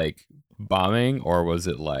just like bombing, or was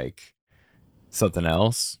it like something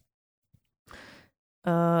else?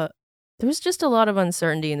 There was just a lot of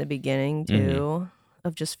uncertainty in the beginning too,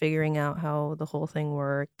 of just figuring out how the whole thing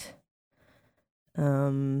worked.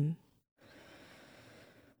 The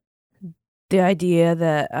idea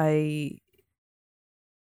that I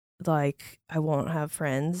won't have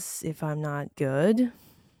friends if I'm not good.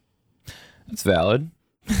 That's valid.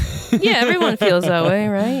 Yeah, everyone feels that way,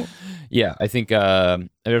 right? Yeah, I think I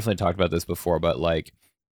definitely talked about this before, but like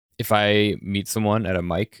if I meet someone at a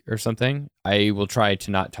mic or something, I will try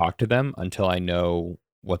to not talk to them until I know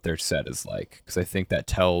what their set is like, because I think that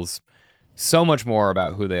tells so much more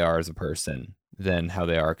about who they are as a person than how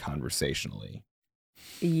they are conversationally.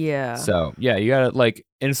 Yeah. So yeah, you gotta like,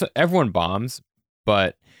 and so everyone bombs,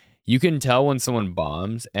 but you can tell when someone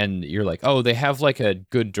bombs and you're like, oh, they have like a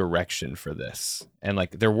good direction for this, and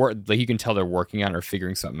like like you can tell they're working on or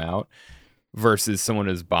figuring something out, versus someone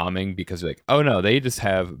who's bombing because you're like, oh no, they just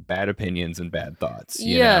have bad opinions and bad thoughts.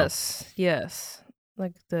 Yes,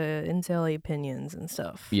 like the incel opinions and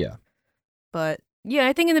stuff. Yeah. But yeah,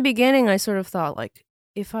 I think in the beginning I sort of thought like,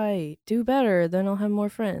 if I do better, then I'll have more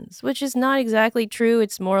friends, which is not exactly true.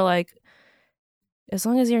 It's more like, as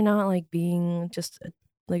long as you're not like being just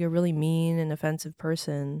like a really mean and offensive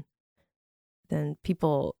person, then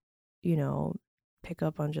people, pick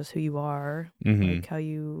up on just who you are, like how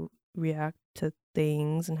you react to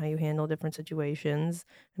things and how you handle different situations.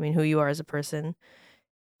 I mean, who you are as a person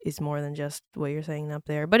is more than just what you're saying up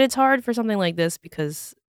there. But it's hard for something like this,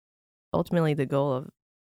 because ultimately the goal of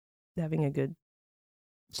having a good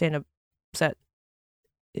stand-up set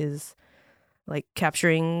is like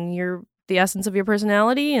capturing the essence of your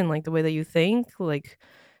personality and like the way that you think. Like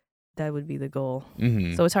that would be the goal.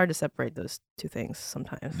 So it's hard to separate those two things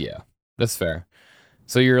sometimes. Yeah, that's fair.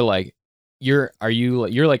 So you're like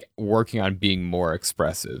working on being more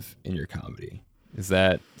expressive in your comedy. Is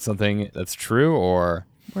that something that's true, or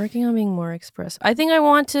working on being more expressive? I think I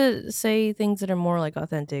want to say things that are more like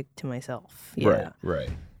authentic to myself. Yeah. Right.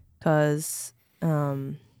 Because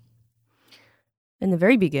in the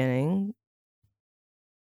very beginning,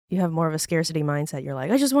 you have more of a scarcity mindset. You're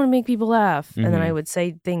like, I just want to make people laugh. And then I would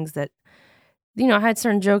say things that, I had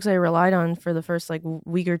certain jokes I relied on for the first like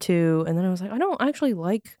week or two. And then I was like, I don't actually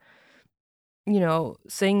like,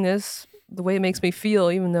 saying this the way it makes me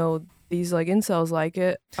feel, even though these like incels like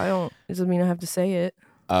it. It doesn't mean I have to say it.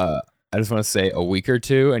 I just want to say a week or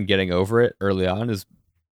two and getting over it early on is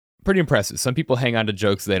pretty impressive. Some people hang on to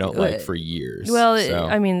jokes they don't like for years. Well,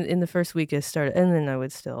 I mean, in the first week it started, and then I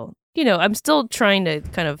would still, I'm still trying to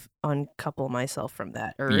kind of uncouple myself from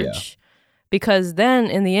that urge, because then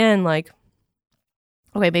in the end, like,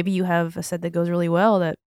 okay, maybe you have a set that goes really well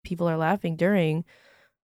that people are laughing during,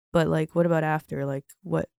 but like, what about after? Like,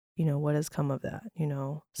 what has come of that?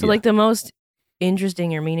 So like the most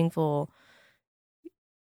interesting or meaningful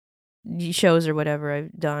shows or whatever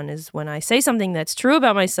I've done is when I say something that's true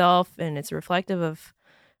about myself and it's reflective of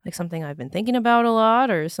like something I've been thinking about a lot,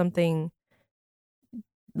 or something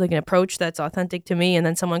like an approach that's authentic to me, and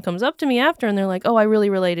then someone comes up to me after and they're like, oh, I really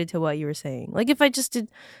related to what you were saying. Like if I just did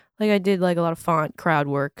Like I did like a lot of font crowd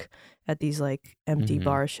work at these like empty Mhm.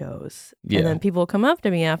 bar shows. Yeah. And then people come up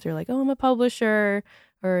to me after like, oh, I'm a publisher,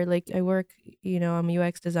 or like I work, I'm a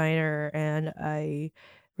UX designer and I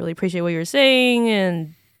really appreciate what you're saying,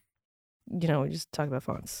 and we just talk about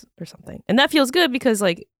fonts or something. And that feels good because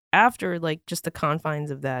like after like just the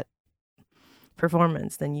confines of that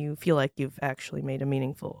performance, then you feel like you've actually made a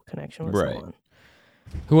meaningful connection with Right. someone.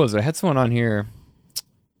 Who was it? I had someone on here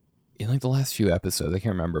in like the last few episodes. I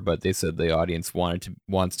can't remember, but they said the audience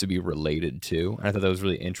wants to be related to. And I thought that was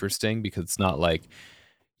really interesting because it's not like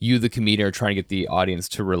you, the comedian, are trying to get the audience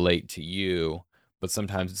to relate to you, but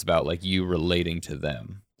sometimes it's about like you relating to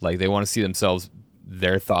them. Like they want to see themselves,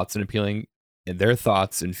 their thoughts and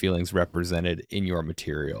feelings represented in your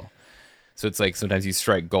material. So it's like sometimes you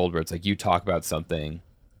strike gold where it's like you talk about something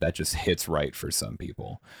that just hits right for some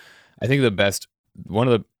people. I think one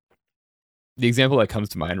of the example that comes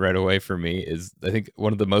to mind right away for me is I think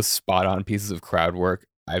one of the most spot on pieces of crowd work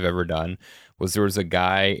I've ever done was there was a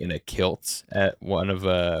guy in a kilt at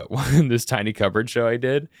this tiny cupboard show I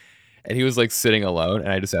did, and he was like sitting alone,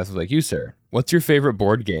 and I just asked him like, "You sir, what's your favorite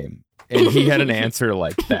board game?" And he had an answer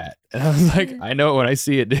like that, and I was like, "I know it when I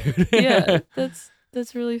see it, dude." Yeah, that's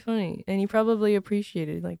really funny, and he probably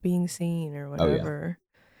appreciated like being seen or whatever.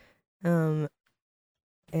 And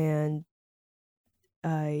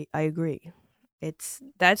I agree.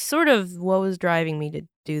 That's sort of what was driving me to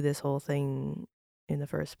do this whole thing in the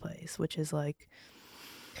first place, which is like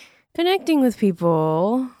connecting with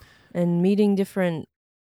people and meeting different,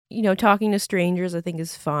 talking to strangers. I think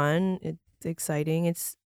is fun. It's exciting.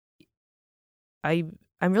 I'm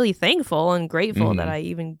really thankful and grateful that I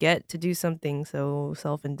even get to do something so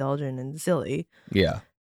self-indulgent and silly. Yeah.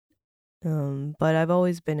 But I've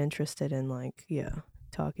always been interested in like,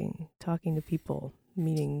 talking to people,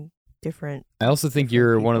 meeting different. I also think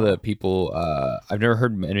you're one of the people, I've never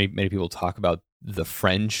heard many people talk about the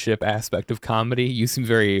friendship aspect of comedy. You seem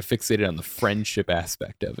very fixated on the friendship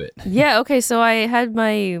aspect of it. Yeah. Okay. So I had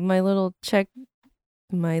my little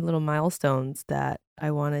milestones that I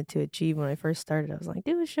wanted to achieve when I first started. I was like,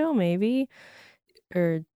 do a show maybe,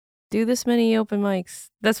 or do this many open mics.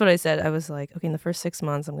 That's what I said. I was like, okay, in the first 6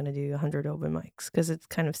 months, I'm going to do 100 open mics because it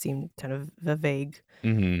kind of seemed kind of a vague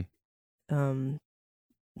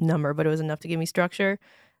number, but it was enough to give me structure.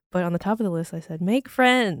 But on the top of the list, I said, make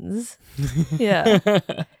friends. Yeah.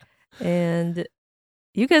 And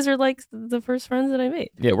you guys are like the first friends that I made.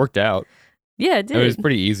 Yeah, it worked out. Yeah, it did. It was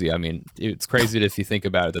pretty easy. I mean, it's crazy if you think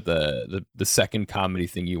about it that the second comedy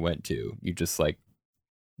thing you went to, you just like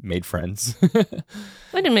made friends. I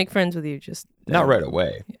didn't make friends with you just not right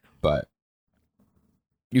away, but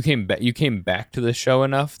you came back to the show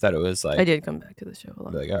enough that it was like I did come back to the show a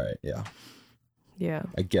lot. Like, all right, yeah. Yeah.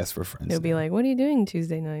 I guess we're friends. It'll be like, what are you doing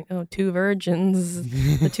Tuesday night? Oh, Two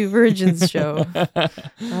Virgins. The Two Virgins show.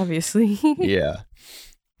 Obviously. Yeah.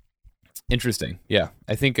 Interesting. Yeah.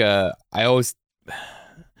 I think I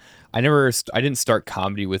didn't start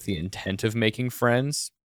comedy with the intent of making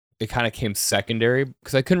friends. It kind of came secondary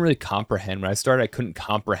because I couldn't really comprehend. When I started, I couldn't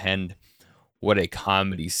comprehend what a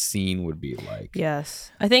comedy scene would be like.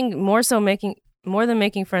 Yes. I think more than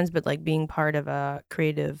making friends, but like being part of a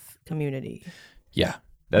creative community. Yeah.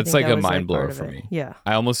 That's like a mind blower for me. Yeah.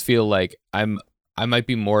 I almost feel like I might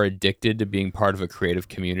be more addicted to being part of a creative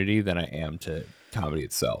community than I am to comedy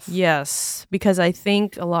itself. Yes, because I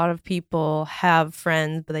think a lot of people have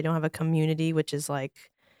friends, but they don't have a community, which is like,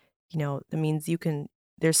 that means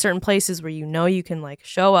there's certain places where you can like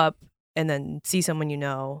show up and then see someone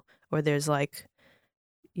or there's like,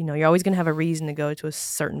 you're always going to have a reason to go to a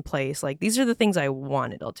certain place. Like these are the things I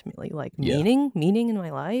wanted ultimately, like meaning in my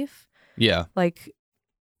life. Yeah. Like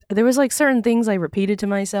there was like certain things I repeated to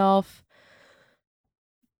myself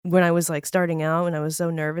when I was like starting out and I was so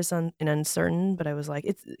nervous and uncertain, but I was like,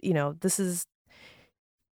 it's, this is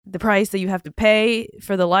the price that you have to pay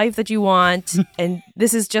for the life that you want. And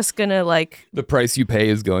this is just gonna like. The price you pay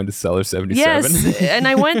is going to Cellar 77. Yes. And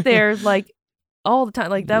I went there like all the time.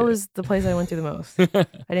 Like that was the place I went to the most. I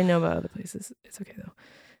didn't know about other places. It's okay though.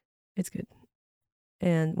 It's good.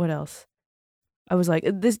 And what else? I was like,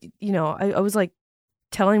 this, I was like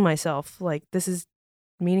telling myself like, this is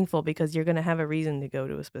meaningful because you're going to have a reason to go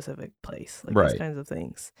to a specific place, like these kinds of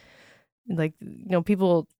things. Like,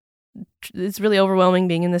 people, it's really overwhelming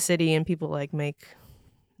being in the city and people like make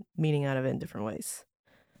meaning out of it in different ways.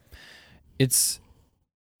 It's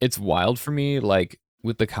wild for me, like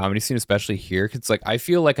with the comedy scene, especially here. 'Cause it's like, I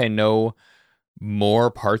feel like I know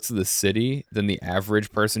more parts of the city than the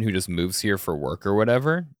average person who just moves here for work or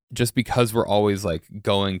whatever. just because we're always like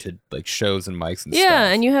going to like shows and mics and stuff. Yeah,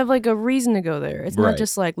 and you have like a reason to go there. It's Right. not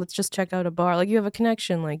just like, let's just check out a bar. Like you have a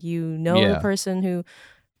connection. Like you know Yeah. the person who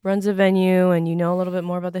runs a venue, and you know a little bit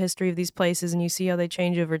more about the history of these places, and you see how they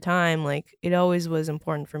change over time. Like it always was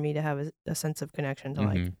important for me to have a sense of connection to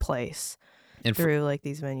like place And through like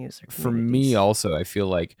these venues. Or for me communities. also, I feel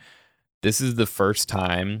like this is the first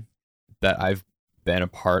time that I've been a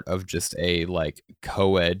part of just a like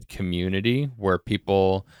co-ed community where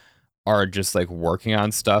people are just like working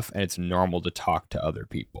on stuff and it's normal to talk to other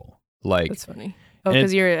people. Like That's funny. Oh,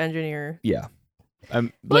 because you're an engineer. Yeah.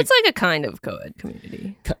 Well, like, it's like a kind of co-ed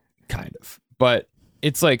community. Kind of. But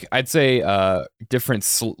it's like, I'd say different,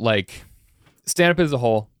 like stand-up as a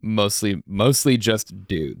whole, mostly just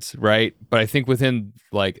dudes, right? But I think within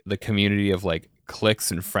like the community of like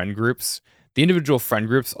cliques and friend groups, the individual friend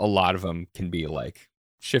groups, a lot of them can be like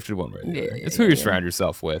shifted one way or the other. It's who you surround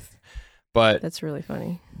yourself with. But that's really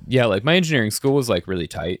funny. Yeah, like my engineering school was like really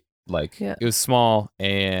tight. Like it was small,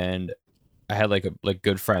 and I had like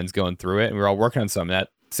good friends going through it, and we were all working on something. That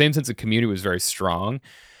same sense of community was very strong.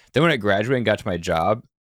 Then when I graduated and got to my job,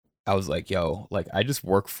 I was like, yo, like I just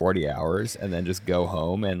work 40 hours and then just go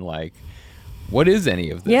home, and like, what is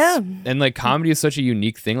any of this? Yeah. And like comedy is such a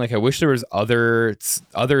unique thing. Like I wish there was other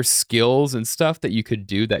skills and stuff that you could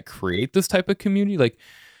do that create this type of community. Like,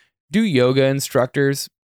 do yoga instructors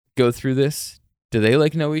go through this? Do they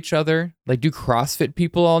like know each other? Like, do CrossFit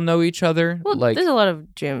people all know each other? Well, like, there's a lot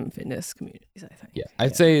of gym fitness communities, I think. Yeah,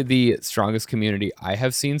 I'd say the strongest community I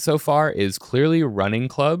have seen so far is clearly running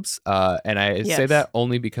clubs. And I say that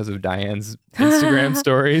only because of Diane's Instagram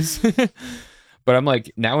stories. But I'm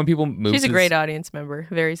like, now when people move, she's a great audience member,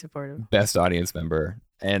 very supportive. Best audience member.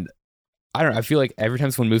 And I don't know, I feel like every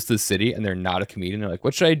time someone moves to the city and they're not a comedian, they're like,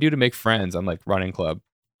 what should I do to make friends? I'm like, running club.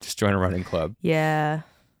 Just join a running club. Yeah.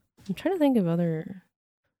 I'm trying to think of other,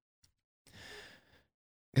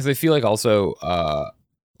 because I feel like also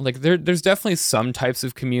like there's definitely some types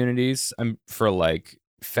of communities for like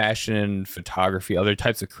fashion, photography, other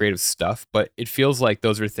types of creative stuff, but it feels like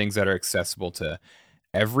those are things that are accessible to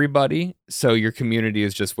everybody. So your community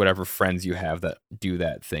is just whatever friends you have that do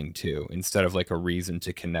that thing too, instead of like a reason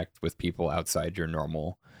to connect with people outside your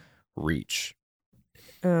normal reach.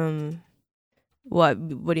 What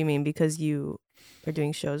do you mean? Because you are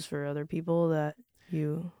doing shows for other people that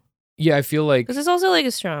you... Yeah, I feel like... Because it's also like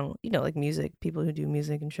a strong, like music, people who do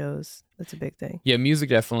music and shows. That's a big thing. Yeah, music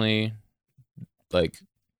definitely, like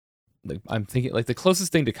I'm thinking like the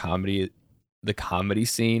closest thing to comedy, the comedy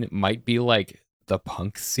scene might be like the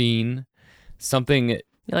punk scene. Something...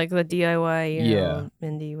 Like the DIY,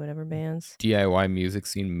 indie, whatever bands. DIY music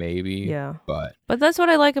scene, maybe. Yeah. But that's what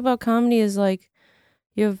I like about comedy is like,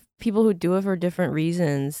 you have people who do it for different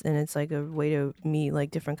reasons, and it's like a way to meet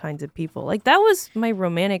like different kinds of people. Like that was my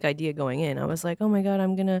romantic idea going in. I was like, oh my God,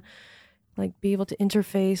 I'm gonna like be able to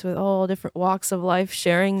interface with all different walks of life,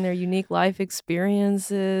 sharing their unique life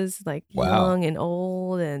experiences, like young and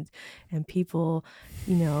old, and people,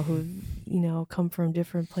 who come from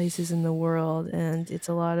different places in the world. And it's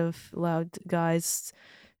a lot of loud guys,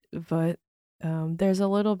 but there's a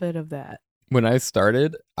little bit of that. When I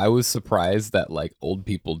started, I was surprised that like old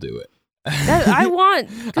people do it. I want,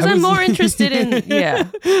 because I'm more interested in,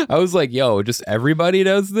 I was like, yo, just everybody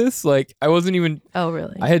does this? Like, I wasn't even... Oh,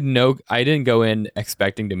 really? I didn't go in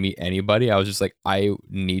expecting to meet anybody. I was just like, I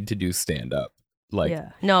need to do stand-up. Like, yeah.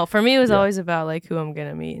 No, for me, it was always about like who I'm going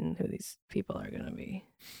to meet and who these people are going to be.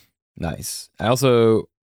 Nice. I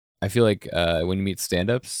feel like when you meet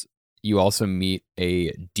stand-ups, you also meet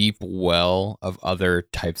a deep well of other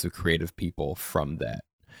types of creative people from that.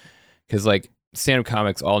 Because like stand-up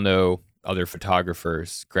comics all know other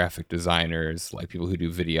photographers, graphic designers, like people who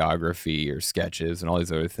do videography or sketches and all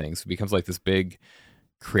these other things. It becomes like this big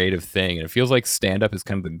creative thing. And it feels like stand-up is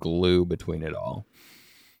kind of the glue between it all.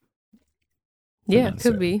 Yeah, it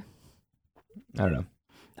could be. I don't know.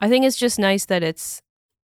 I think it's just nice that it's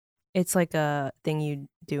like a thing you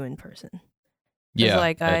do in person. Yeah,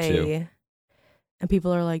 like that too. And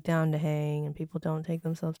people are like down to hang, and people don't take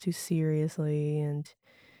themselves too seriously, and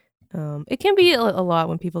it can be a lot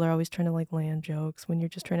when people are always trying to like land jokes when you're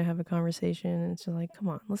just trying to have a conversation, and it's just like, come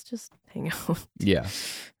on, let's just hang out. Yeah,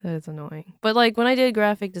 that is annoying. But like when I did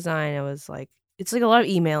graphic design, I was like, it's like a lot of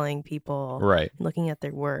emailing people, right, and looking at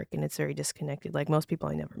their work, and it's very disconnected. Like most people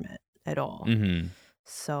I never met at all. Mm-hmm.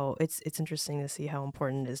 So it's interesting to see how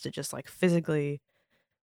important it is to just like physically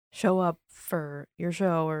show up for your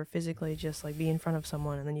show, or physically just like be in front of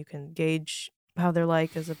someone, and then you can gauge how they're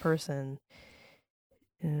like as a person.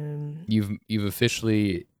 You've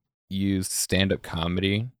officially used stand-up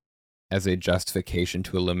comedy as a justification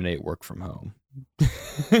to eliminate work from home.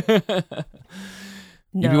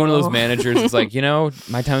 You'd be one of those No. managers that's like,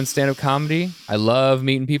 my town's stand-up comedy. I love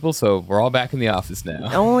meeting people, so we're all back in the office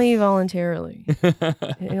now. Only voluntarily.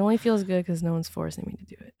 It only feels good because no one's forcing me to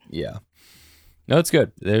do it. Yeah. No, it's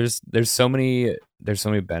good. There's so many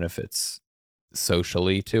benefits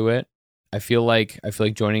socially to it. I feel like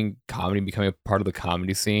joining comedy, becoming a part of the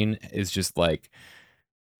comedy scene is just like,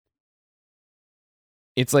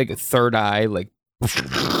 it's like a third eye, like, like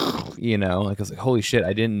I was like, holy shit,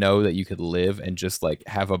 I didn't know that you could live and just like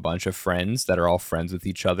have a bunch of friends that are all friends with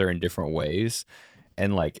each other in different ways.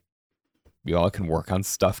 And like, you all can work on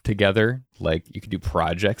stuff together. Like you can do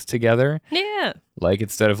projects together. Yeah. Like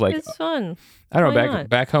instead of like, it's fun. I don't know, Why not?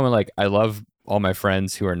 back home, and like I love all my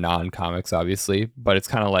friends who are non-comics, obviously, but it's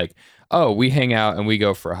kind of like, oh, we hang out and we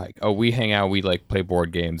go for a hike. Oh, we hang out, we like play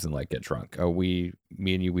board games and like get drunk. Oh, me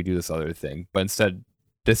and you, we do this other thing. But instead,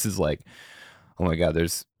 this is like, oh my God,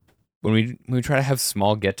 when we try to have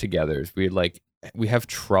small get-togethers, we have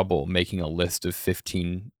trouble making a list of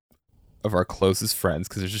 15 of our closest friends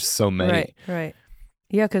because there's just so many. Right.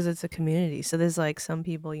 Yeah, because it's a community. So there's like some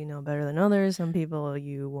people you know better than others. Some people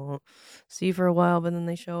you won't see for a while, but then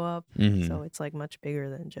they show up. Mhm. So it's like much bigger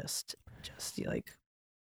than just like,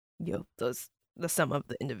 the sum of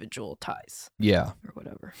the individual ties Yeah. or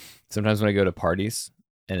whatever. Sometimes when I go to parties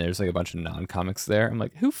and there's like a bunch of non-comics there, I'm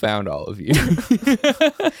like, who found all of you?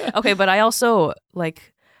 Okay, but I also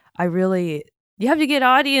like, you have to get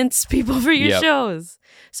audience people for your Yep. shows.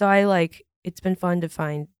 So it's been fun to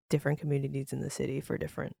find different communities in the city for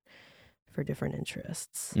different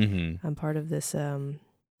interests. Mm-hmm. I'm part of this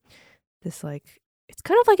like, it's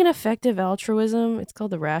kind of like an effective altruism. It's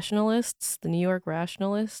called the Rationalists, the New York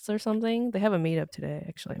Rationalists or something. They have a meetup today.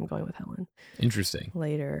 Actually, I'm going with Helen Interesting.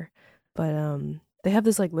 later, but they have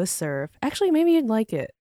this like listserv. Actually, maybe you'd like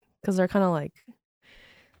it because they're kind of like,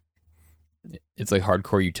 It's like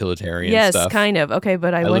hardcore utilitarian yes, stuff. kind of. Okay,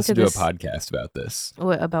 but I went to listened to this. a podcast about this.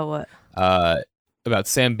 What about what? About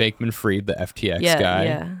Sam Bankman-Fried, the FTX guy,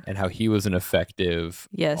 and how he was an effective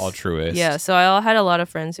Yes. altruist. Yeah, so I had a lot of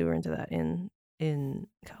friends who were into that in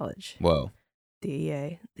college. Whoa.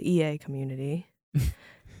 The EA community.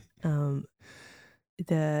 But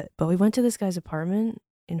we went to this guy's apartment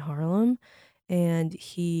in Harlem, and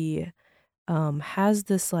he has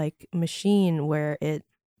this like machine where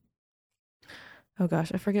oh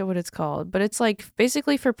gosh, I forget what it's called, but it's like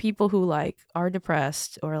basically for people who like are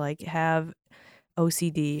depressed or like have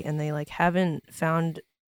OCD and they like haven't found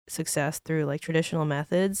success through like traditional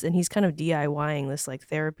methods, and he's kind of DIYing this like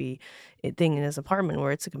therapy thing in his apartment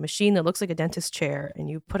where it's like a machine that looks like a dentist chair, and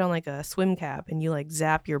you put on like a swim cap and you like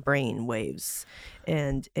zap your brain waves,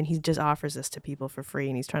 and he just offers this to people for free,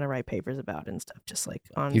 and he's trying to write papers about it and stuff, just like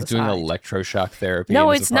on He's the doing side. electroshock therapy. No,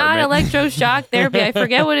 in his it's not apartment. electroshock therapy. I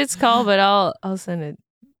forget what it's called, but I'll send it.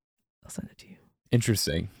 I'll send it to you.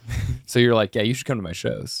 Interesting. So you're like, yeah, you should come to my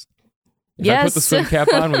shows. If I Yes. put the swim cap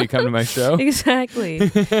on, will you come to my show? Exactly.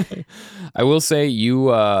 I will say you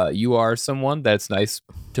are someone that's nice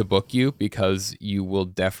to book you because you will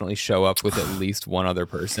definitely show up with at least one other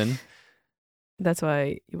person. That's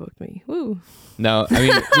why you booked me. Woo. No, I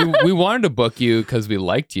mean we wanted to book you because we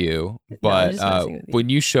liked you, but just messing with you. when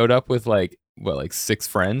you showed up with like 6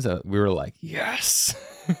 friends, we were like, yes,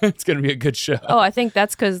 it's gonna be a good show. Oh, I think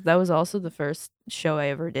that's because that was also the first show I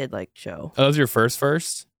ever did, like show. Oh, that was your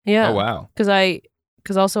first? Yeah. Oh wow.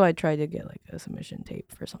 Because also I tried to get like a submission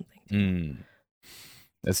tape for something. Too.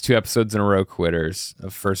 That's 2 episodes in a row, quitters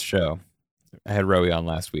of first show. I had Rowie on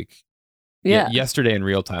last week. Yeah. Yesterday in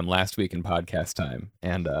real time, last week in podcast time,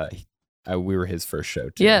 and we were his first show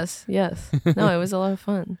too. Yes. No, it was a lot of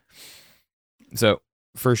fun. So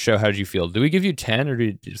first show, how did you feel? Did we give you 10 or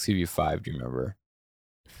did we just give you 5? Do you remember?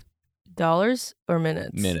 Dollars or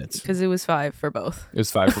minutes? Minutes. Because it was 5 for both. It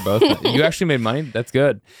was 5 for both. You actually made money. That's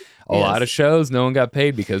good. A lot of shows, no one got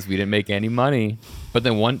paid because we didn't make any money. But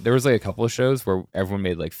then there was like a couple of shows where everyone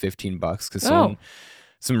made like $15 because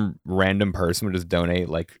some random person would just donate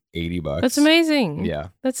like $80. That's amazing. Yeah.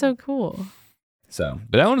 That's so cool. So,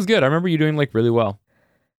 but that one was good. I remember you doing like really well.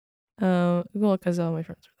 Well, because all my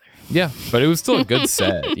friends were there. Yeah, but it was still a good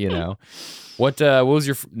set, you know. What was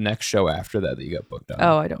your next show after that you got booked on?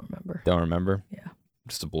 Oh, I don't remember. Don't remember? Yeah.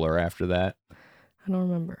 Just a blur after that. I don't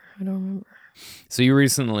remember. So you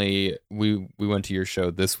recently, we went to your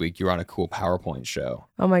show this week. You were on a cool PowerPoint show.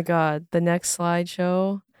 Oh my God. The next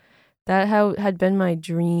slideshow, that had been my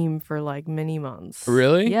dream for like many months.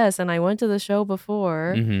 Really? Yes. And I went to the show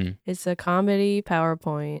before. Mm-hmm. It's a comedy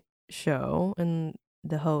PowerPoint show. And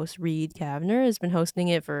the host, Reed Kavner, has been hosting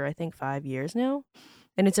it for, I think, 5 years now.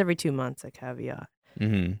 And it's every 2 months, a caveat.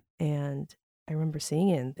 Mm-hmm. And I remember seeing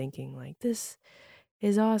it and thinking like, this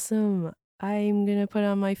is awesome. I'm gonna put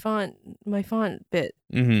on my font bit.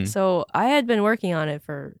 Mm-hmm. So I had been working on it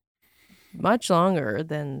for much longer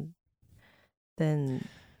than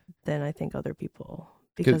I think other people,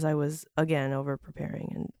 because I was again over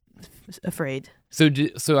preparing and afraid. So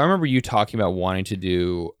I remember you talking about wanting to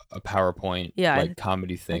do a PowerPoint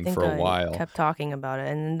comedy thing for a while. I kept talking about it,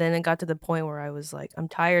 and then it got to the point where I was like, I'm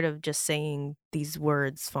tired of just saying these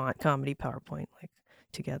words, font, comedy, PowerPoint, like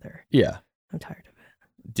together. Yeah, I'm tired of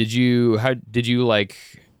it. Did you like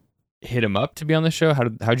hit him up to be on the show?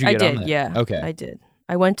 How'd you get on that? Yeah. Okay. I did.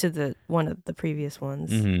 I went to one of the previous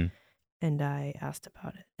ones, mm-hmm. and I asked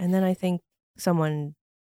about it, and then I think someone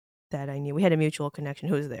that I knew, we had a mutual connection,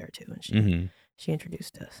 who was there too, and she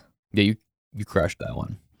introduced us. Yeah, you crushed that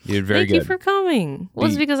one. You did very good. Thank you for coming. Well,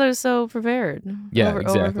 it's because I was so prepared. Yeah,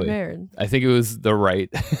 exactly. Over-prepared. I think it was the right.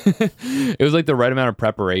 It was like the right amount of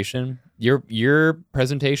preparation. Your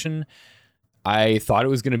presentation, I thought it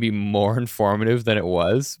was going to be more informative than it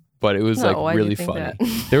was, but it was really funny.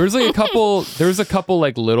 There was like a couple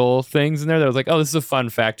like little things in there that was like, oh, this is a fun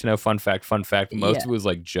fact to know. Fun fact. Most of it was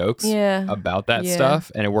like jokes about that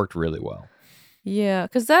stuff, and it worked really well. Yeah,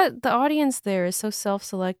 because the audience there is so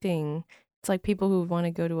self-selecting. It's like people who want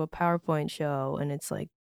to go to a PowerPoint show, and it's like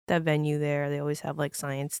that venue there. They always have like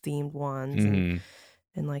science-themed ones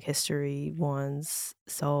and like history ones.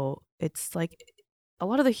 So it's like a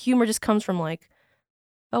lot of the humor just comes from like,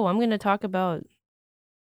 oh, I'm going to talk about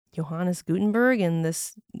Johannes Gutenberg in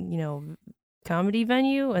this, comedy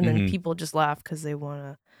venue, and then people just laugh because they want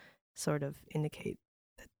to sort of indicate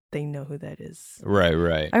that they know who that is.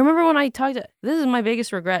 Right. I remember when I talked to, this is my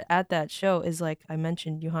biggest regret at that show, is like I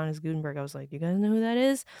mentioned Johannes Gutenberg. I was like, you guys know who that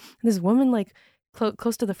is? And this woman like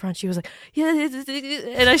close to the front, she was like, yeah,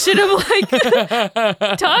 and I should have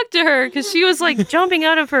like talked to her because she was like jumping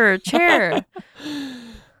out of her chair.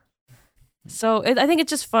 So I think it's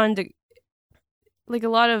just fun to, like, a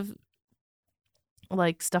lot of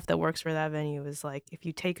like stuff that works for that venue is like if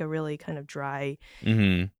you take a really kind of dry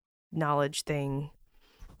knowledge thing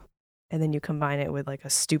and then you combine it with like a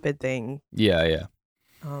stupid thing. Yeah.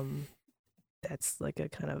 That's like a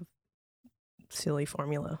kind of silly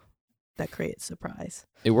formula that creates surprise.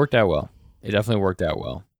 It worked out well. It definitely worked out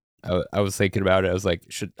well. I was thinking about it. I was like,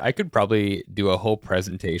 I could probably do a whole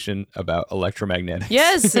presentation about electromagnetics.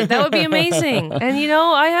 Yes, that would be amazing. And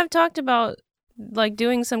I have talked about like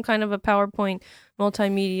doing some kind of a PowerPoint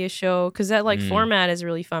multimedia show, because that like format is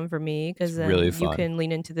really fun for me, because then really you can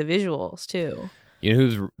lean into the visuals too. You know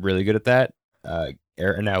who's really good at that?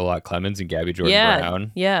 Aaron Avalot Clemens and Gabby Jordan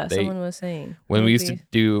Brown. Yeah, someone was saying when they used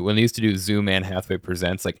to do Zoom Anne Hathaway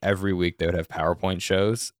Presents, like every week they would have PowerPoint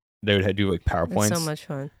shows. They would do like PowerPoints. It's so much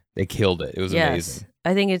fun. They killed it. It was amazing.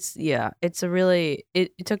 I think it's a really,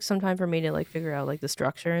 it took some time for me to like figure out like the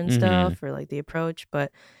structure and stuff, or like the approach,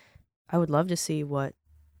 but I would love to see what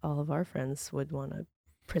all of our friends would want to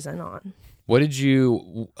present on. What did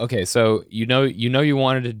you, okay, so you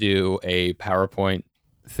wanted to do a PowerPoint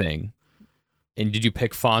thing, and did you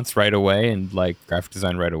pick fonts right away and like graphic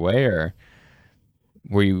design right away, or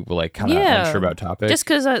were you like kind of unsure about topics? Just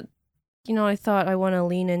because I thought I want to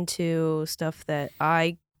lean into stuff that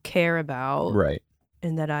I care about, right,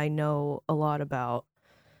 and that I know a lot about,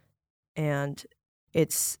 and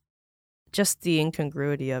it's just the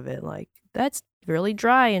incongruity of it. Like, that's really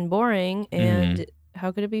dry and boring, and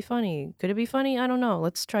how could it be funny? Could it be funny? I don't know.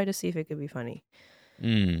 Let's try to see if it could be funny.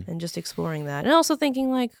 And just exploring that, and also thinking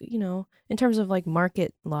like, in terms of like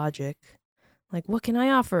market logic, like what can I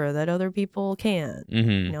offer that other people can't?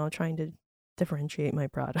 Trying to differentiate my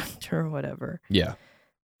product or whatever. Yeah.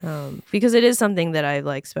 Because it is something that I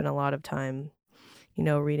like spent a lot of time,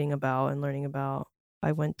 reading about and learning about.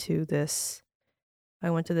 I went to this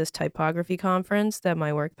typography conference that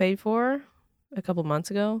my work paid for a couple months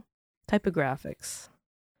ago, Typographics.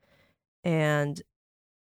 And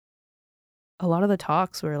a lot of the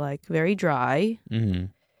talks were like very dry.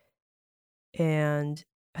 And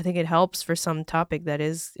I think it helps for some topic that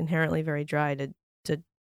is inherently very dry to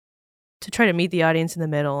try to meet the audience in the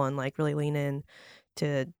middle and like really lean in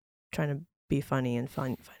to trying to be funny and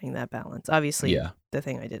finding that balance. Obviously, the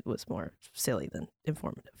thing I did was more silly than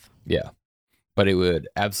informative. Yeah. But it would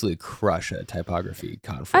absolutely crush a typography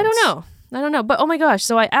conference. I don't know. But oh my gosh.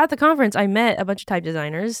 So at the conference, I met a bunch of type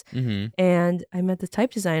designers, and I met the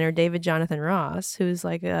type designer, David Jonathan Ross, who's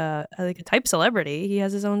like a type celebrity. He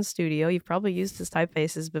has his own studio. You've probably used his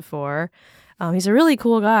typefaces before. He's a really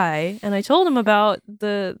cool guy. And I told him about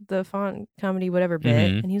the font comedy whatever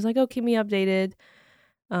bit, and he was like, oh, keep me updated.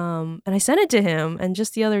 And I sent it to him. And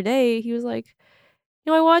just the other day, he was like,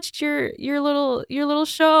 I watched your little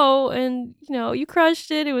show, and you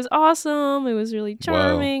crushed it. It was awesome. It was really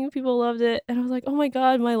charming. People loved it, and I was like, oh my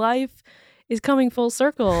god, my life is coming full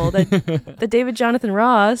circle. That David Jonathan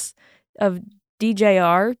Ross of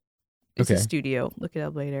DJR is a studio. Look it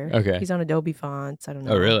up later. Okay, he's on Adobe fonts. I don't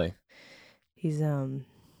know. Oh, really? He's a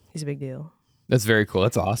big deal. That's very cool.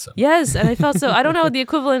 That's awesome. Yes, and I felt so. I don't know what the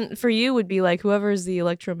equivalent for you would be like. Whoever's the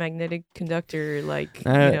electromagnetic conductor, like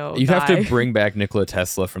you'd have to bring back Nikola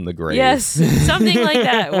Tesla from the grave. Yes, something like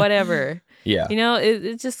that. Whatever. Yeah.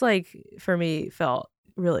 It just like for me felt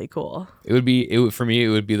really cool. For me. It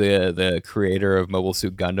would be the creator of Mobile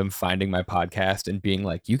Suit Gundam finding my podcast and being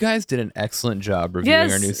like, "You guys did an excellent job reviewing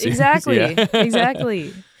our new series." Exactly. Yeah.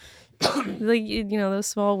 Exactly. Like those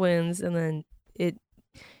small wins, and then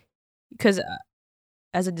because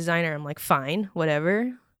as a designer, I'm like, fine,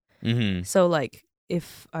 whatever. Mm-hmm. So like,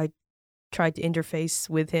 if I tried to interface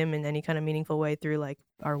with him in any kind of meaningful way through like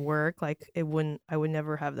our work, like I would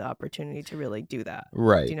never have the opportunity to really do that.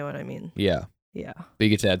 Right. Do you know what I mean? Yeah. Yeah. But you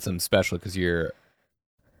get to add something special because you're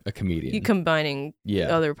a comedian. You combining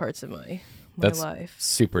other parts of my That's life.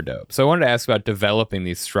 Super dope. So I wanted to ask about developing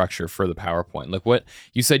the structure for the PowerPoint. Like what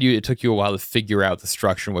you said, it took you a while to figure out the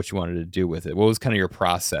structure and what you wanted to do with it. What was kind of your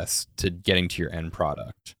process to getting to your end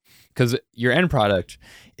product? Because your end product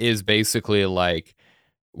is basically like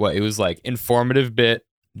it was like informative bit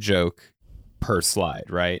joke per slide,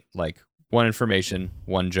 right? Like one information,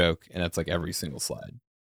 one joke, and that's like every single slide.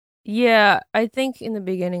 Yeah, I think in the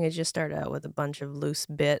beginning it just started out with a bunch of loose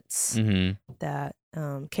bits that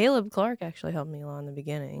Caleb Clark actually helped me along in the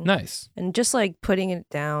beginning. Nice. And just like putting it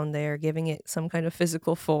down there, giving it some kind of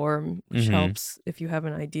physical form, which helps if you have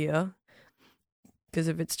an idea. Because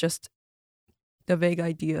if it's just a vague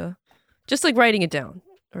idea, just like writing it down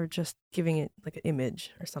or just giving it like an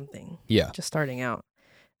image or something. Yeah. Just starting out.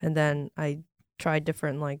 And then I tried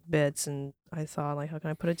different like bits, and I thought like, how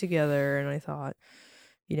can I put it together? And I thought,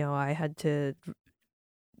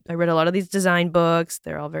 I read a lot of these design books.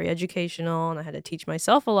 They're all very educational, and I had to teach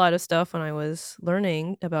myself a lot of stuff when I was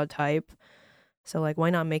learning about type. So like, why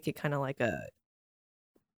not make it kind of like a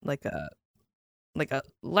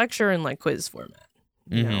lecture and like quiz format,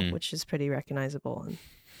 which is pretty recognizable. And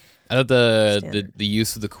I thought the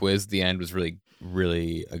use of the quiz at the end was really,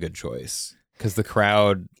 really a good choice because the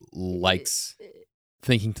crowd likes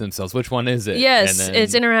thinking to themselves, which one is it? Yes, and then,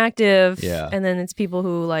 it's interactive. Yeah. And then it's people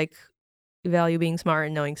who like value being smart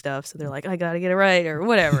and knowing stuff. So they're like, I got to get it right or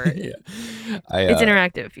whatever. Yeah. It's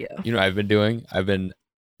interactive. Yeah. I've been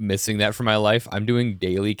missing that from my life. I'm doing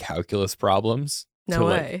daily calculus problems. No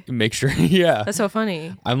way. Like, make sure. Yeah. That's so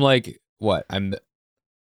funny. I'm like, what? I'm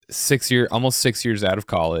almost 6 years out of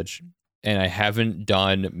college. And I haven't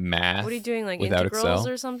done math. What are you doing, like without integrals Excel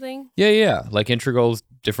or something? Yeah, like integrals,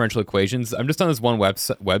 differential equations. I'm just on this one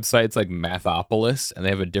website. It's like Mathopolis, and they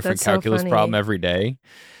have a different calculus problem every day.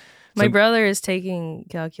 My brother is taking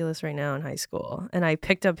calculus right now in high school, and I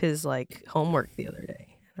picked up his like homework the other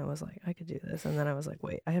day, and I was like, I could do this, and then I was like,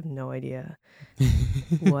 wait, I have no idea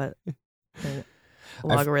what an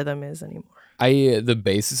logarithm is anymore. The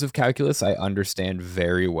basis of calculus I understand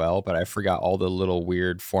very well, but I forgot all the little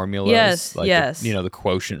weird formulas. Yes, like yes. The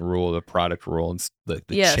quotient rule, the product rule, and the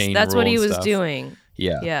yes, chain that's rule what he and was stuff. doing.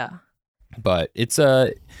 Yeah. But it's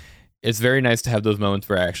very nice to have those moments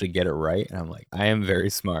where I actually get it right, and I'm like, I am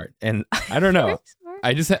very smart. And I don't know,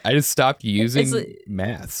 I just stopped using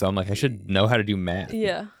math, so I'm like, I should know how to do math.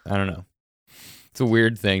 Yeah. I don't know. It's a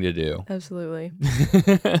weird thing to do. Absolutely.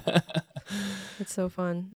 It's so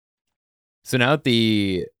fun. So now that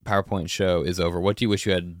the PowerPoint show is over, what do you wish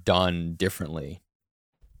you had done differently?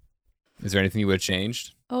 Is there anything you would have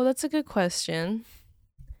changed? Oh, that's a good question.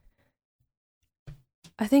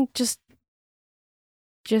 I think just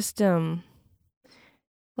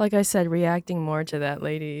like I said, reacting more to that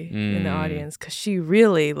lady in the audience, because she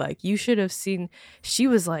really, like, you should have seen, she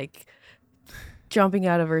was like jumping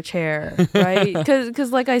out of her chair, right?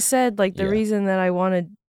 Because like I said, like the reason that I want to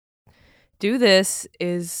do this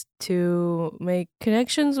is to make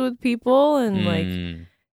connections with people, and like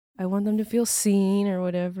I want them to feel seen or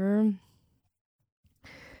whatever.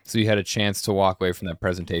 So you had a chance to walk away from that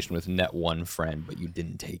presentation with net one friend, but you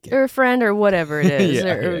didn't take it. Or a friend or whatever it is.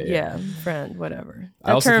 Yeah. Friend, whatever.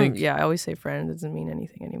 I also think... Yeah, I always say friend. It doesn't mean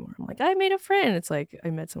anything anymore. I'm like, I made a friend. It's like I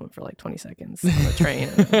met someone for like 20 seconds on the train.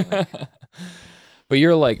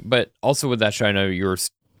 But also with that show, I know you were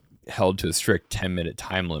held to a strict 10-minute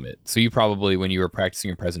time limit. So you probably, when you were practicing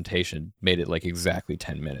your presentation, made it like exactly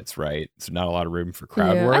 10 minutes, right? So not a lot of room for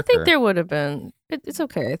crowd work? I think there would have been. It's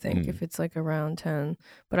okay, I think, if it's like around 10.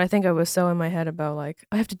 But I think I was so in my head about like,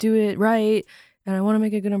 I have to do it right. and I want to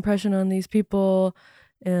make a good impression on these people,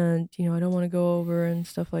 and I don't want to go over and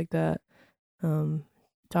stuff like that.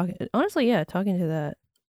 Talking to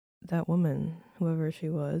that woman, whoever she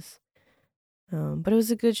was. But it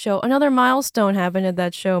was a good show. Another milestone happened at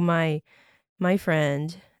that show. My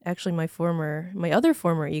friend, actually my other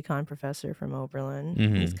former econ professor from Oberlin,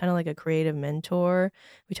 he's kind of like a creative mentor.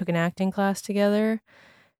 We took an acting class together.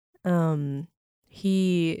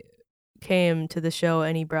 He came to the show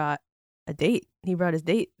and he brought a date. He brought his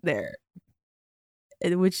date there,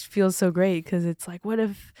 which feels so great because it's like, what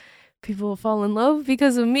if people fall in love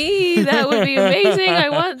because of me? That would be amazing. I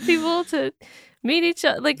want people to meet each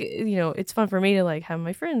other. Like, it's fun for me to like have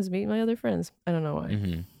my friends meet my other friends. I don't know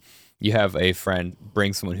why. You have a friend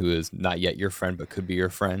bring someone who is not yet your friend but could be your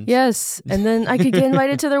friend. Yes, and then I could get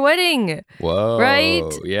invited to their wedding. Whoa.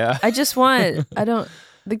 Right? Yeah. I don't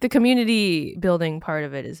like the community building part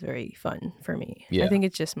of it is very fun for me. Yeah. I think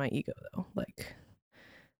it's just my ego though. Like,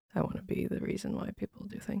 I want to be the reason why people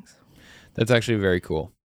do things. That's actually very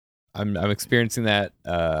cool. I'm experiencing that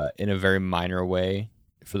in a very minor way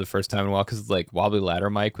for the first time in a while, because like Wobbly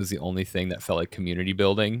Ladder Mike was the only thing that felt like community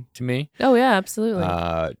building to me. Oh yeah, absolutely.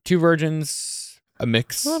 Two Virgins, a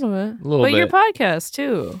mix, a little bit, but your podcast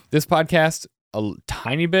too. This podcast a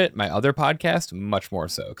tiny bit. My other podcast much more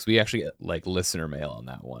so, because we actually get like listener mail on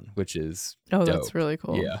that one, which is dope. That's really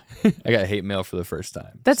cool. Yeah. I got hate mail for the first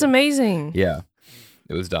time. That's amazing. Yeah,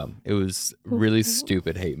 it was dumb. It was really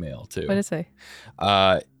stupid hate mail too. What did it say?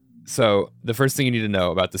 So the first thing you need to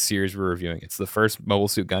know about the series we're reviewing, it's the first Mobile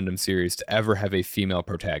Suit Gundam series to ever have a female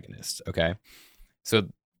protagonist, okay? So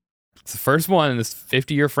it's the first one in this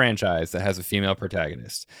 50-year franchise that has a female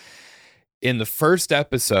protagonist. In the first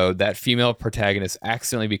episode, that female protagonist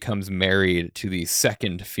accidentally becomes married to the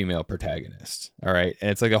second female protagonist, all right?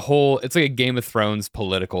 And it's like a Game of Thrones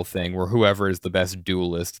political thing where whoever is the best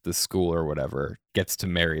duelist at the school or whatever gets to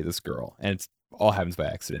marry this girl, and it's all happens by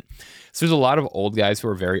accident. So there's a lot of old guys who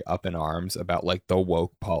are very up in arms about like the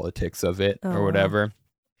woke politics of it or whatever.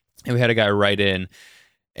 And we had a guy write in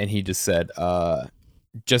and he just said,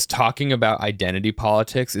 just talking about identity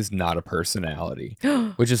politics is not a personality,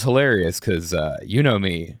 which is hilarious because you know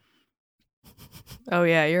me. Oh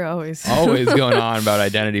yeah, you're always going on about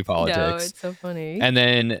identity politics. No, it's so funny. And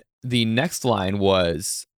then the next line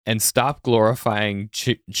was, and stop glorifying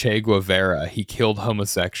Che Guevara. He killed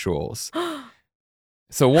homosexuals.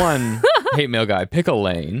 So one, hate mail guy, pick a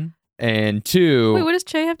lane. And two, wait, what does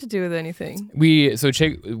Che have to do with anything? We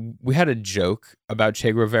had a joke about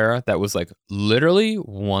Che Guevara that was like literally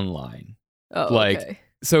one line. Oh, like, okay.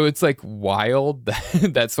 So it's like wild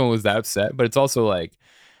that someone was that upset, but it's also like,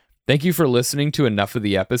 thank you for listening to enough of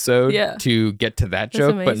the episode to get to that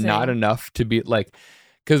joke, but not enough to be like,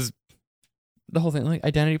 because the whole thing, like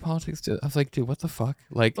identity politics, I was like, dude, what the fuck?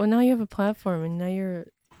 Like, well, now you have a platform and now you're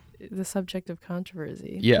the subject of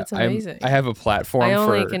controversy. Yeah, it's amazing. I have a platform. I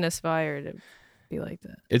only can aspire to be like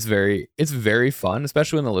that. It's very fun,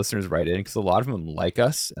 especially when the listeners write in, because a lot of them like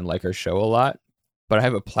us and like our show a lot. But I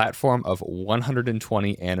have a platform of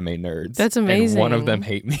 120 anime nerds. That's amazing. And one of them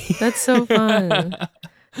hate me. That's so fun.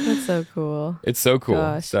 That's so cool. It's so cool.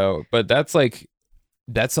 Gosh. So, but that's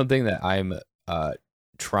something that I'm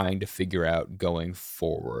trying to figure out going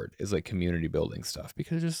forward, is like community building stuff,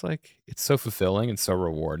 because just like it's so fulfilling and so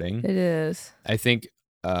rewarding. It is. I think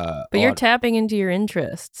but you're tapping into your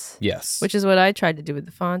interests. Yes. Which is what I tried to do with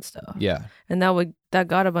the font stuff. Yeah. And that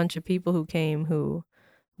got a bunch of people who came who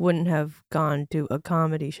wouldn't have gone to a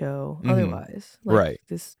comedy show otherwise. Like, right.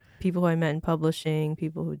 This people who I met in publishing,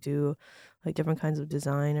 people who do like different kinds of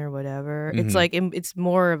design or whatever. It's like it's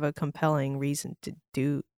more of a compelling reason to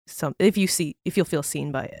do something if you'll feel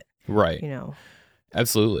seen by it. Right.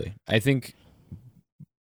 Absolutely. I think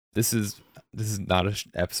this is not an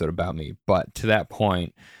episode about me, but to that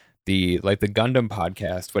point, the Gundam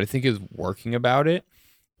podcast, what I think is working about it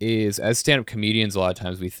is, as stand-up comedians, a lot of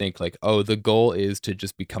times we think like, oh, the goal is to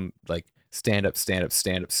just become like stand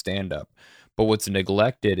up. But what's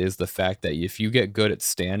neglected is the fact that if you get good at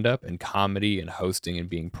stand-up and comedy and hosting and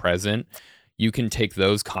being present, you can take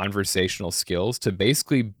those conversational skills to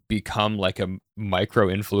basically become like a micro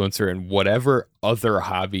influencer in whatever other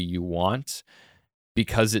hobby you want,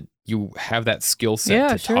 because you have that skill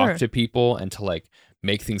set to talk to people and to like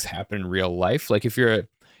make things happen in real life. Like if you're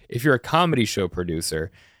a comedy show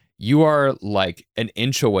producer, you are like an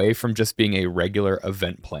inch away from just being a regular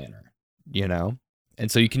event planner,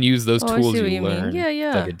 And so you can use those tools you learn to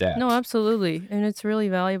like adapt. No, absolutely. And it's really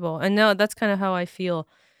valuable. And now that's kind of how I feel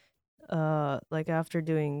like after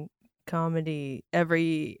doing comedy.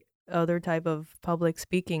 Every other type of public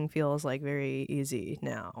speaking feels like very easy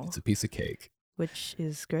now. It's a piece of cake. Which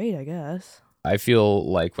is great, I guess. I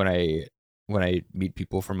feel like when I meet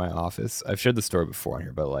people from my office, I've shared the story before on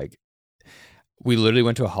here, but like we literally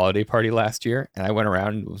went to a holiday party last year, and I went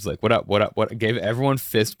around and was like, what up, what up, what? Gave everyone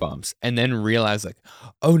fist bumps, and then realized like,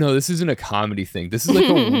 oh no, this isn't a comedy thing. This is like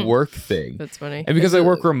a work thing. That's funny. And because I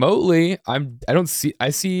work remotely, I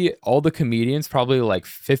see all the comedians probably like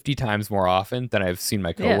 50 times more often than I've seen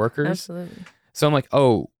my coworkers. Yeah, absolutely. So I'm like,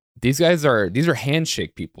 oh, these are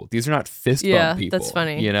handshake people. These are not fist bump people. That's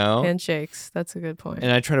funny. You know? Handshakes. That's a good point.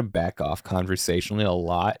 And I try to back off conversationally a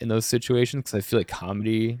lot in those situations because I feel like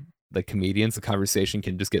comedy, the comedians, the conversation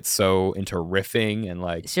can just get so into riffing and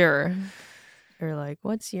like. Sure. Or like,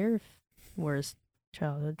 what's your worst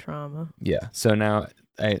childhood trauma? Yeah. So now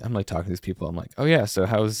I'm like talking to these people. I'm like, oh yeah, so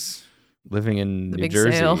how's living in New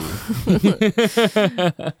Jersey? Sale.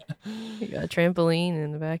 You got a trampoline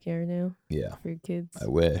in the backyard now? Yeah. For your kids? I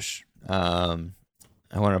wish.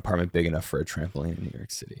 I want an apartment big enough for a trampoline in New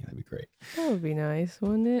York City. That'd be great. That would be nice,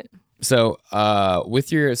 wouldn't it? So,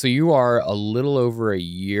 so you are a little over a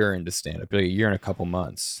year into stand-up, like a year and a couple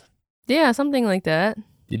months. Yeah, something like that.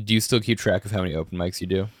 Do you still keep track of how many open mics you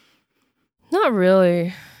do? Not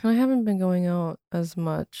really. I haven't been going out as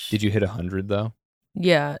much. Did you hit 100 though?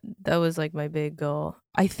 Yeah, that was like my big goal.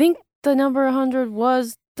 I think the number 100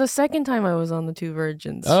 was the second time I was on the Two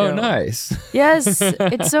Virgins Oh, show. nice. Yes,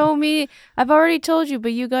 it's so me. I've already told you,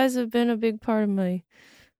 but you guys have been a big part of my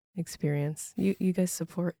experience. You guys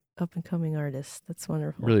support up and coming artists. That's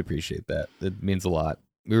wonderful. Really appreciate that. It means a lot.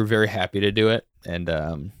 We were very happy to do it, and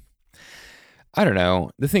I don't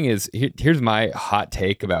know. The thing is, here's my hot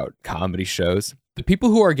take about comedy shows. The people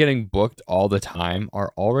who are getting booked all the time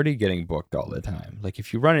are already getting booked all the time. Like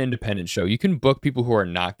if you run an independent show, you can book people who are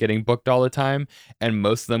not getting booked all the time, and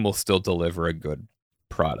most of them will still deliver a good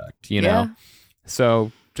product, you know?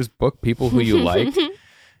 So just book people who you like,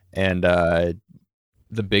 and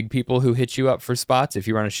the big people who hit you up for spots, if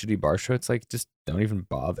you run a shitty bar show, it's like, just don't even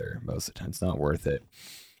bother most of the time. It's not worth it.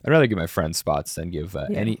 I'd rather give my friends spots than give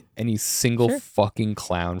any single fucking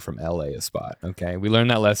clown from LA a spot. Okay, we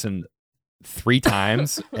learned that lesson 3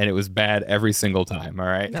 times, and it was bad every single time. All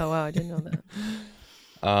right. Oh wow, I didn't know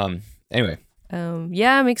that. Anyway.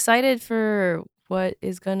 Yeah, I'm excited for what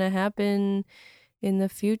is gonna happen in the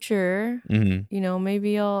future. Mm-hmm. You know,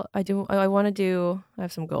 maybe I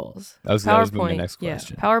have some goals. That was my next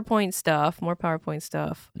question. Yeah, PowerPoint stuff, more PowerPoint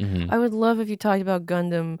stuff. Mm-hmm. I would love if you talked about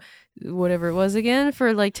Gundam, whatever it was again,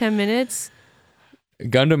 for like 10 minutes.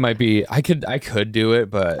 Gundam might be. I could do it,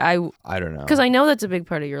 but I don't know. Because I know that's a big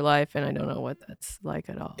part of your life, and I don't know what that's like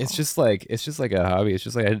at all. It's just like a hobby. It's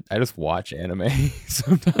just like I just watch anime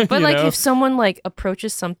sometimes. But like if someone like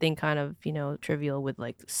approaches something kind of, you know, trivial with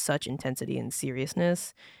like such intensity and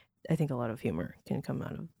seriousness, I think a lot of humor can come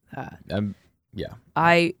out of that. Yeah.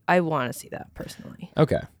 I want to see that personally.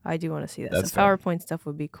 Okay. I do want to see that. That's So PowerPoint stuff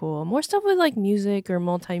would be cool. More stuff with like music or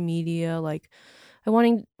multimedia, like. I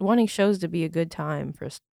wanting shows to be a good time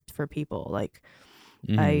for people. Like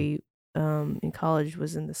I in college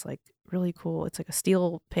was in this like really cool, it's like a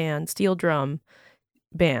steel drum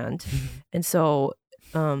band. And so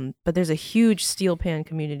but there's a huge steel pan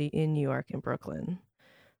community in New York and Brooklyn.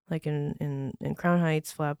 Like in Crown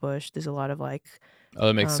Heights, Flatbush, there's a lot of like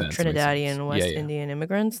that makes sense. Trinidadian and West Indian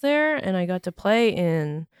immigrants there, and I got to play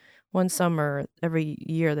in one summer. Every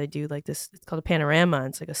year they do like this, it's called a panorama.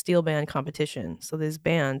 It's like a steel band competition. So there's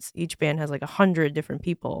bands, each band has like 100 different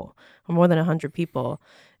people or more than 100 people,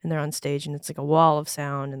 and they're on stage, and it's like a wall of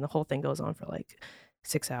sound, and the whole thing goes on for like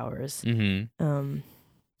 6 hours.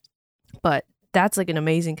 But that's like an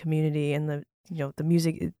amazing community, and the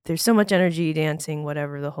music, there's so much energy, dancing,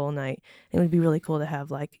 whatever, the whole night. It would be really cool to have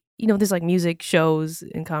like, there's like music shows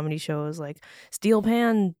and comedy shows, like steel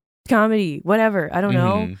pan comedy, whatever. I don't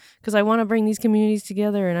know, because I want to bring these communities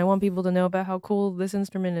together, and I want people to know about how cool this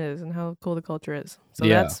instrument is and how cool the culture is. So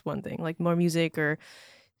that's one thing, like more music or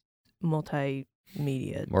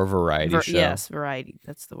multimedia, more variety show. Yes, variety.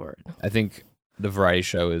 That's the word. I think the variety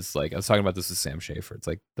show is like, I was talking about this with Sam Schaefer. It's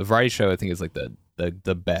like the variety show, I think, is like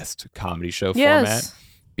the best comedy show format,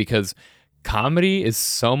 because comedy is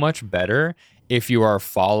so much better if you are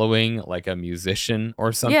following like a musician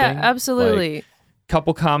or something. Yeah, absolutely. Like,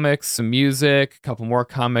 couple comics, some music, a couple more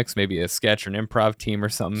comics, maybe a sketch or an improv team or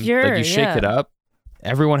something. Sure, like you shake it up.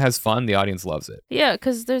 Everyone has fun. The audience loves it. Yeah,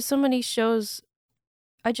 because there's so many shows.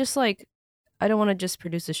 I don't want to just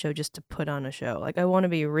produce a show just to put on a show. Like I want to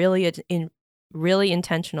be really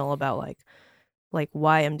intentional about like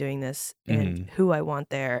why I'm doing this and who I want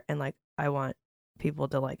there, and like I want people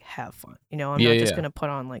to like have fun. I'm not just gonna put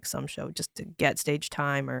on like some show just to get stage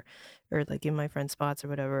time or like give my friends spots or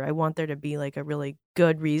whatever. I want there to be like a really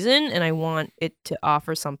good reason, and I want it to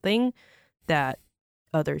offer something that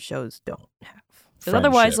other shows don't have. Because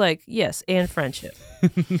otherwise, like, yes, and friendship.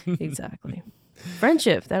 Exactly.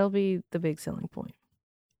 Friendship, that'll be the big selling point.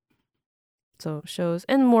 So shows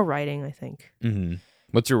and more writing, I think. Mm-hmm.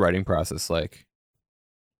 What's your writing process like?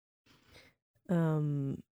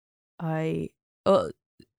 I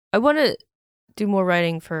want to do more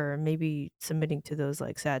writing for maybe submitting to those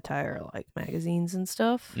like satire like magazines and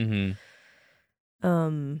stuff. Mm-hmm.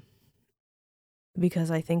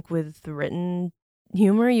 Because I think with the written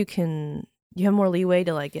humor you have more leeway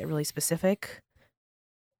to like get really specific.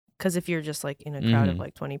 Because if you're just like in a crowd of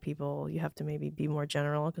like 20 people, you have to maybe be more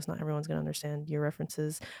general because not everyone's going to understand your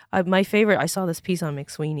references. My favorite, I saw this piece on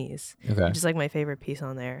McSweeney's, which is like my favorite piece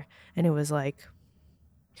on there. And it was like,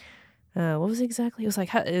 what was it exactly? It was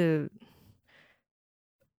like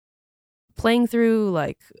playing through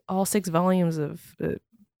like all 6 volumes of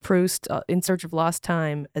Proust in Search of Lost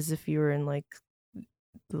Time as if you were in like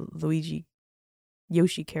the Luigi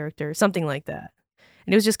Yoshi character, something like that.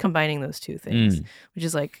 And it was just combining those two things, which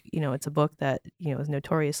is like, it's a book that, is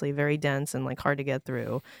notoriously very dense and like hard to get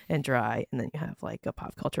through and dry. And then you have like a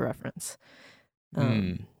pop culture reference.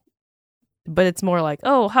 But it's more like,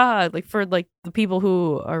 oh, like for like the people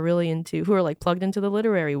who are like plugged into the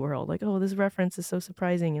literary world, like, oh, this reference is so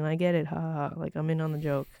surprising and I get it. Like I'm in on the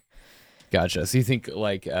joke. Gotcha. So you think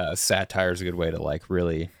like satire is a good way to like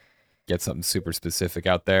really get something super specific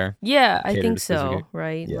out there? Yeah, I think so.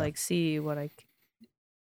 Right. Yeah. Like see what I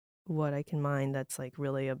can mine that's like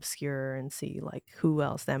really obscure and see like who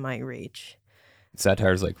else that might reach.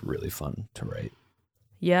 Satire is like really fun to write.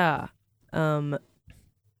 Yeah.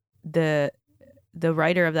 The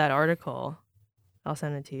writer of that article, I'll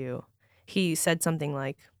send it to you. He said something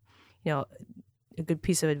like, a good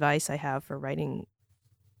piece of advice I have for writing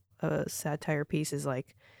a satire piece is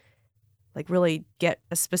like really get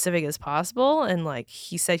as specific as possible. And like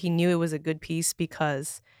he said he knew it was a good piece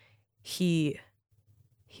because he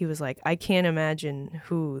was like, I can't imagine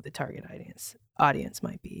who the target audience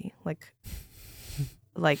might be. Like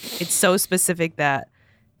it's so specific that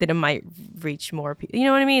it might reach more people. You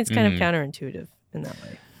know what I mean? It's kind of counterintuitive in that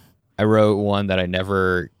way. I wrote one that I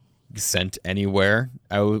never sent anywhere.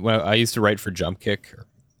 When I used to write for Jump Kick.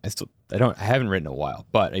 I haven't written in a while,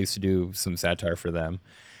 but I used to do some satire for them.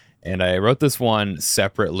 And I wrote this one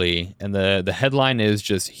separately, and the headline is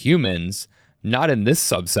just humans not in this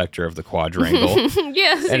subsector of the quadrangle.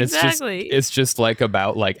 Yes, and exactly. It's just like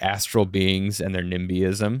about like astral beings and their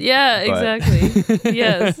NIMBYism. Yeah, exactly.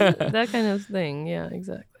 Yes, that kind of thing. Yeah,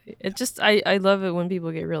 exactly. It just I love it when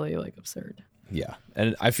people get really like absurd. Yeah,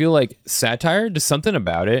 and I feel like satire, just something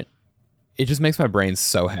about it. It just makes my brain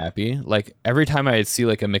so happy. Like every time I see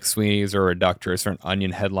like a McSweeney's or a Reductress or an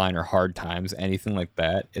Onion headline or Hard Times, anything like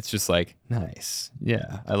that, it's just like, nice.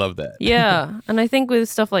 Yeah, I love that. Yeah, and I think with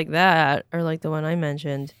stuff like that, or like the one I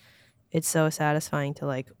mentioned, it's so satisfying to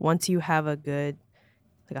like, once you have a good,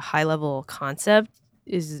 like a high level concept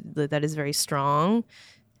that is very strong,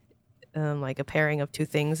 like a pairing of two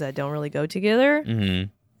things that don't really go together, then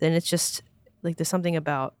it's just like there's something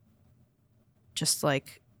about just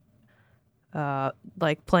like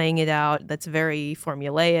playing it out that's very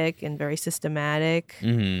formulaic and very systematic,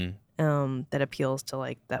 that appeals to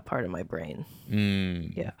like that part of my brain.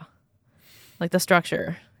 Yeah, like the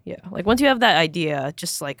structure. Yeah, like once you have that idea,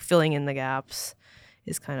 just like filling in the gaps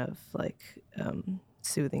is kind of like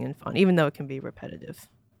soothing and fun, even though it can be repetitive.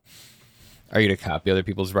 Are you gonna copy other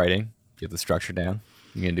people's writing? Get the structure down.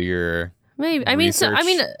 You gonna do your maybe? Research?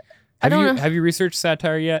 I don't know. Have you researched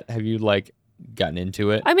satire yet? Have you like gotten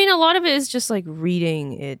into it? I mean, a lot of it is just like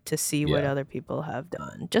reading it to see what other people have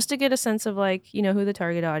done, just to get a sense of like, who the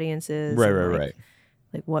target audience is, right,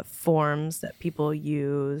 like what forms that people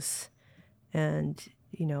use, and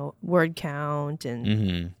word count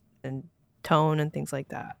and tone and things like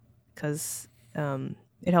that, because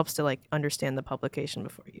it helps to like understand the publication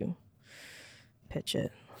before you pitch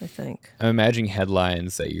it, I think. I'm imagining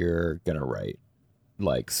headlines that you're gonna write.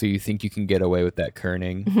 Like, so you think you can get away with that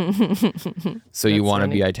kerning? So you want to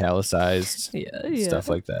be italicized? Yeah. Stuff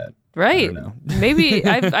like that. Right. I don't know. Maybe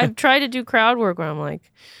I've tried to do crowd work where I'm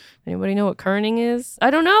like, anybody know what kerning is? I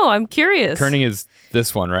don't know. I'm curious. Kerning is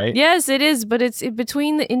this one, right? Yes, it is, but it's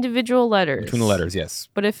between the individual letters. Between the letters, yes.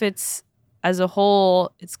 But if it's as a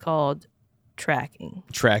whole, it's called tracking.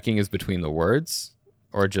 Tracking is between the words,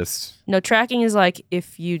 or just... No, tracking is like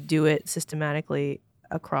if you do it systematically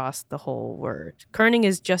across the whole word. Kerning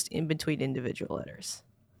is just in between individual letters.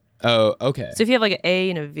 Oh, okay. So if you have like an A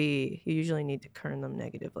and a V, you usually need to kern them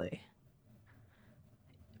negatively.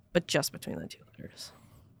 But just between the two letters.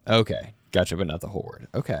 Okay. Gotcha, but not the whole word.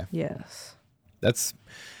 Okay. Yes. That's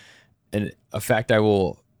a fact I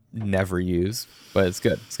will never use, but it's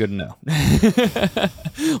good. It's good to know.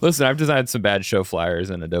 Listen, I've designed some bad show flyers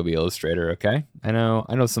in Adobe Illustrator. Okay, I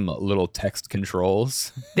know some little text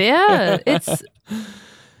controls. Yeah, it's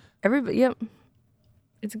everybody. Yep,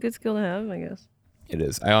 it's a good skill to have, I guess. It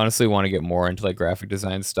is. I honestly want to get more into like graphic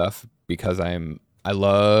design stuff because I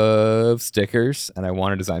love stickers and I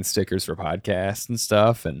want to design stickers for podcasts and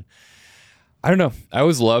stuff. And I don't know. I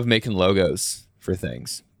always love making logos for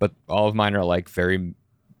things, but all of mine are like very,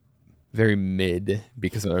 very mid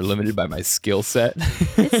because they're limited by my skill set.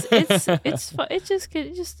 It's fun.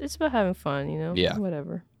 It's about having fun, you know. Yeah.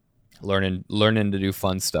 Whatever. Learning to do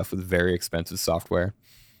fun stuff with very expensive software.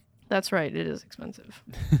 That's right. It is expensive.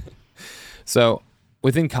 So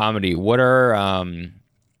within comedy, what are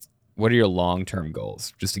your long-term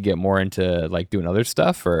goals? Just to get more into like doing other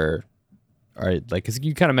stuff, or like, because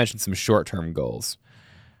you kind of mentioned some short-term goals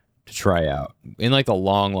to try out in like the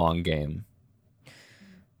long game.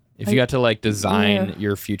 If you got to like design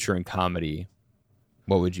your future in comedy,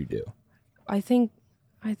 what would you do? I think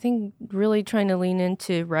really trying to lean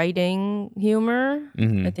into writing humor.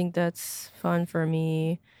 Mm-hmm. I think that's fun for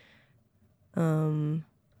me.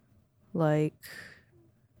 Like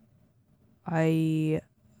I'm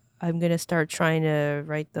gonna start trying to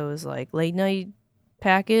write those like late night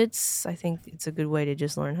packets. I think it's a good way to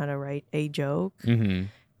just learn how to write a joke. Mm-hmm.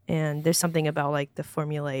 And there's something about like the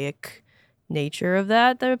formulaic nature of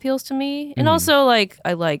that appeals to me. And Mhm. also like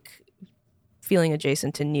I like feeling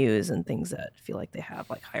adjacent to news and things that feel like they have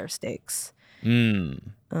like higher stakes. Because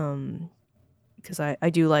I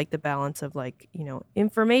do like the balance of like, you know,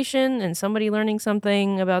 information and somebody learning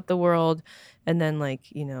something about the world and then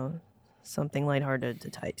like, you know, something lighthearted to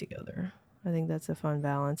tie together. I think that's a fun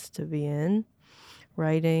balance to be in.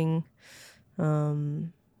 Writing,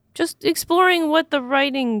 just exploring what the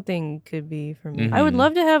writing thing could be for me. I would Mhm.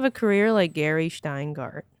 love to have a career like Gary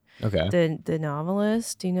Steingart, Okay. the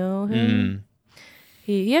novelist. Do you know him?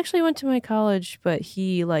 He actually went to my college, but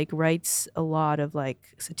he like writes a lot of like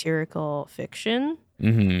satirical fiction.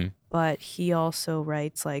 Mm-hmm. But he also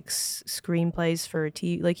writes like screenplays for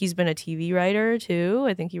TV. Like he's been a TV writer too.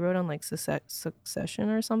 I think he wrote on like Succession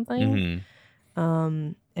or something.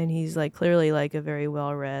 Mm-hmm. And he's like clearly like a very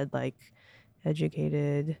well-read, like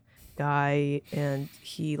educated guy, and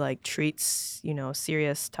he like treats, you know,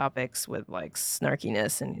 serious topics with like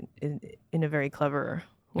snarkiness and in a very clever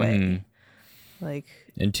way. Mhm. Like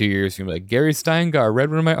In 2 years, you're gonna be like, Gary Steingart read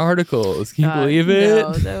one of my articles. Can you believe no,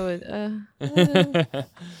 it? that would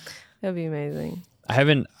that'd be amazing. I've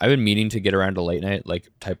been meaning to get around to late night like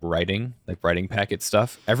type writing, like writing packet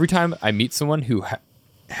stuff. Every time I meet someone who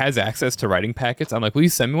has access to writing packets, I'm like, will you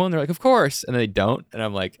send me one? They're like, of course. And they don't. And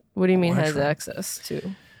I'm like, What do you mean wanna has try. access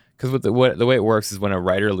to? Because the way it works is when a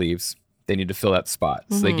writer leaves, they need to fill that spot.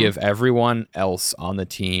 So they give everyone else on the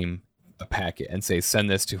team a packet and say, send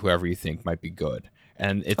this to whoever you think might be good.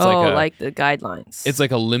 And it's like the guidelines. it's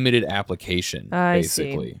like a limited application, I see.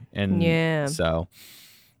 basically. And Yeah. so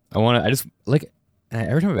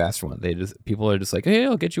every time I've asked for one, people are just like, hey,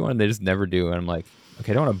 I'll get you one. And they just never do. And I'm like,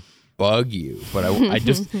 okay, I don't want to bug you, but I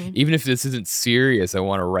just, even if this isn't serious, I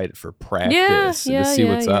want to write it for practice and to see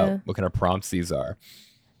what's up, what kind of prompts these are.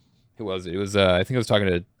 Who was it? It was, I think I was talking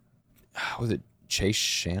to, was it Chase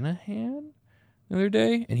Shanahan the other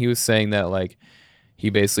day? And he was saying that like, he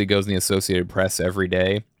basically goes in the Associated Press every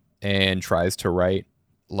day and tries to write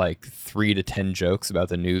like 3 to 10 jokes about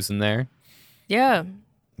the news in there. Yeah.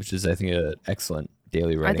 Which is, I think, an excellent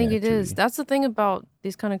daily writing I think activity. it is. That's the thing about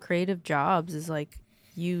these kind of creative jobs is like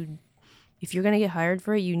if you're going to get hired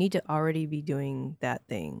for it, you need to already be doing that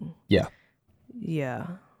thing. Yeah. Yeah.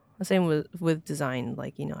 The same with design.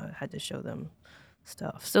 Like, you know, I had to show them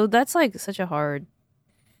stuff. So that's like such a hard,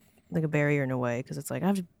 like a barrier in a way, because it's like I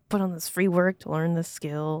have to put on this free work to learn this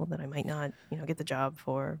skill that I might not, you know, get the job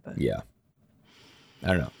for. But Yeah. I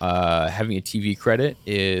don't know. Having a TV credit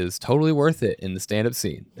is totally worth it in the stand-up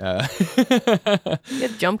scene. you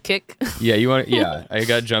get jump kick. Yeah, I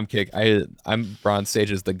got jump kick. I'm on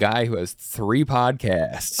stage as the guy who has 3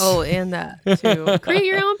 podcasts. Oh, and that too. Create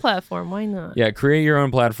your own platform. Why not? Yeah, create your own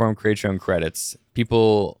platform, create your own credits.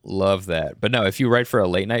 People love that. But no, if you write for a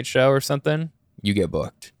late night show or something, you get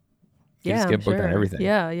booked. You just get booked on everything.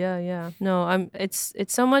 Yeah. No, it's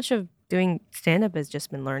so much of doing stand-up has just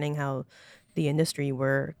been learning how the industry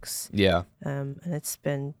works. Yeah. And it's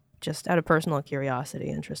been just out of personal curiosity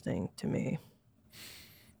interesting to me.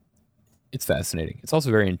 It's fascinating. It's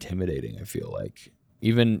also very intimidating, I feel like.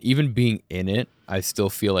 Even being in it, I still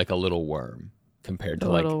feel like a little worm compared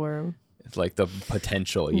to Little worm. It's like the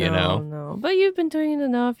potential, No. But you've been doing it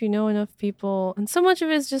enough. You know enough people. And so much of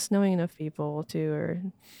it is just knowing enough people, too, or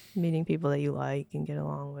meeting people that you like and get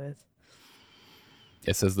along with.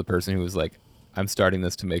 It says the person who was like, I'm starting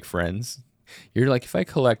this to make friends. You're like, if I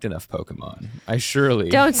collect enough Pokemon, I surely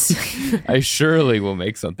will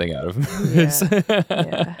make something out of this.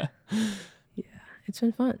 Yeah. It's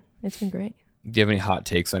been fun. It's been great. Do you have any hot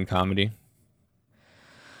takes on comedy?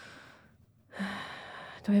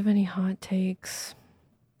 Do I have any hot takes?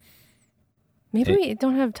 Maybe we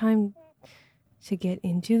don't have time to get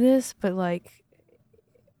into this, but like,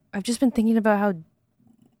 I've just been thinking about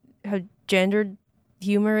how gendered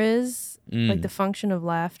humor is, like the function of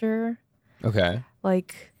laughter. Okay.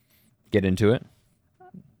 Like, get into it.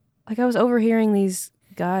 Like, I was overhearing these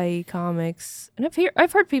guy comics, and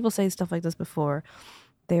I've heard people say stuff like this before.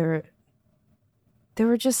 They were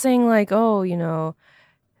just saying like, oh, you know,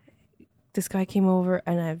 this guy came over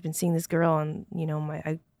and I've been seeing this girl, and you know,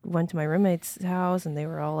 I went to my roommate's house and they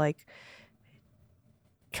were all like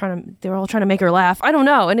trying to make her laugh. I don't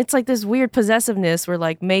know. And it's like this weird possessiveness where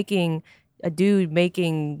like making a dude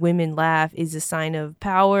making women laugh is a sign of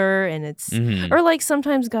power, and it's or like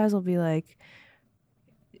sometimes guys will be like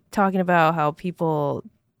talking about how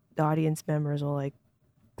the audience members will like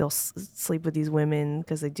they'll sleep with these women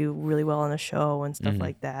because they do really well on a show and stuff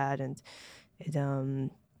like that, and it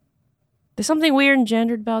there's something weird and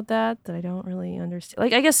gendered about that I don't really understand.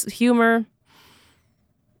 Like, I guess humor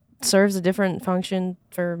serves a different function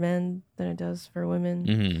for men than it does for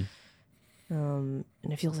women. And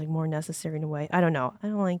it feels like more necessary in a way. I don't know. I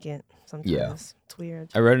don't like it sometimes. Yeah. It's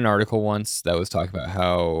weird. I read an article once that was talking about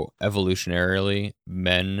how evolutionarily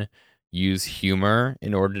men use humor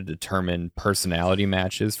in order to determine personality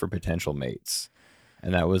matches for potential mates.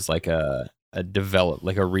 And that was like a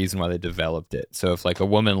reason why they developed it. So if like a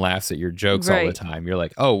woman laughs at your jokes all the time, you're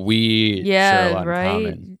like, oh, we share a lot in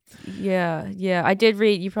common. Yeah. I did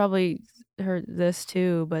read, you probably heard this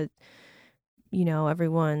too, but you know,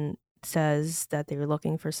 everyone says that they're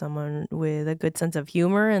looking for someone with a good sense of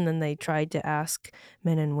humor, and then they tried to ask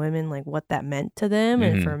men and women like what that meant to them.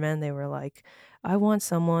 And for men, they were like, I want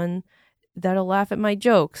someone that'll laugh at my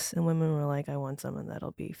jokes, and women were like, I want someone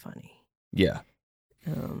that'll be funny. Yeah.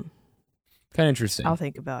 Kind of interesting. I'll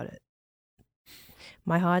think about it.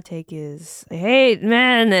 My hot take is I hate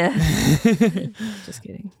men. Just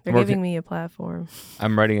kidding. They're giving me a platform.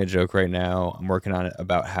 I'm writing a joke right now. I'm working on it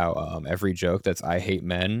about how every joke that's I hate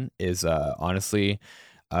men is honestly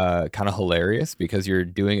kind of hilarious, because you're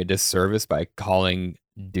doing a disservice by calling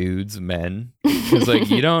dudes men. Because like,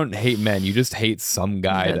 you don't hate men, you just hate some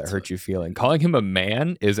guy that hurt your feeling. Calling him a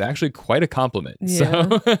man is actually quite a compliment. Yeah,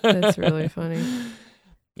 so. That's really funny.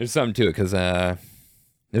 There's something to it, because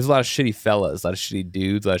there's a lot of shitty fellas, a lot of shitty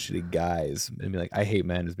dudes, a lot of shitty guys. And be like, I hate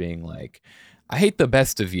men as being like, I hate the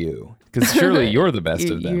best of you, because surely you're the best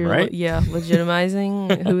of them, right? Yeah,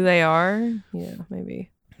 legitimizing who they are. Yeah, maybe.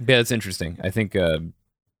 Yeah, it's interesting. I think,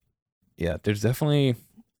 there's definitely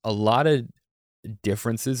a lot of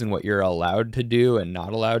differences in what you're allowed to do and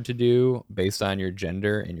not allowed to do based on your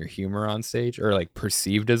gender and your humor on stage, or like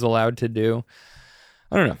perceived as allowed to do.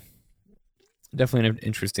 I don't know. Definitely an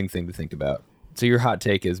interesting thing to think about. So your hot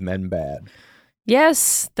take is men bad.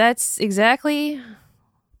 Yes, that's exactly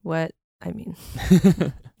what I mean.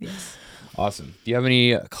 Yes. Awesome. Do you have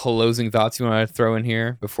any closing thoughts you want to throw in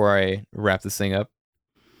here before I wrap this thing up?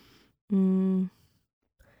 It's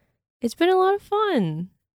been a lot of fun.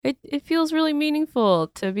 It feels really meaningful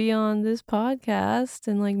to be on this podcast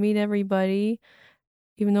and like meet everybody,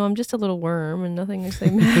 even though I'm just a little worm and nothing I say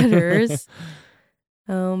matters.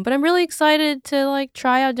 But I'm really excited to like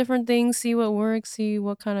try out different things, see what works, see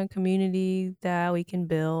what kind of community that we can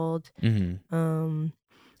build.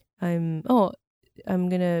 I'm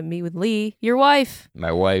gonna meet with Lee, your wife.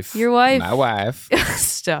 My wife. Your wife. My wife.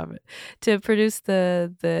 Stop it. To produce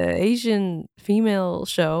the Asian female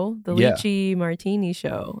show, the Lychee Martini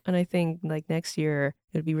show. And I think like next year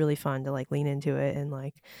it would be really fun to like lean into it and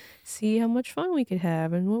like see how much fun we could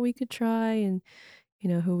have and what we could try and you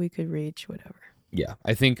know who we could reach, whatever. Yeah,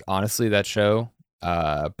 I think honestly that show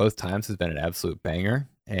both times has been an absolute banger,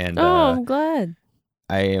 and I'm glad.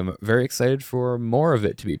 I am very excited for more of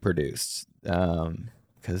it to be produced,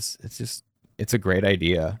 because it's a great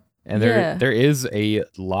idea, and there is a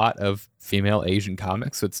lot of female Asian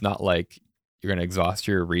comics, so it's not like you're gonna exhaust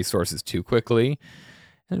your resources too quickly,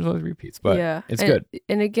 and there's always repeats, but it's good.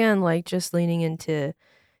 And again, like just leaning into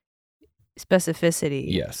specificity.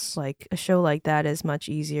 Yes, like a show like that is much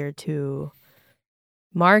easier to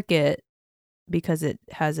market because it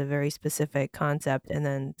has a very specific concept, and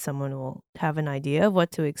then someone will have an idea of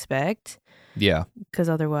what to expect. Yeah, because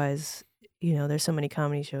otherwise there's so many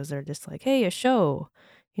comedy shows that are just like, hey, a show,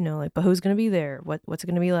 like, but who's going to be there? What's it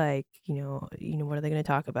going to be like? What are they going to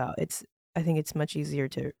talk about? I think it's much easier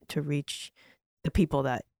to reach the people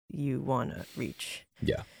that you want to reach.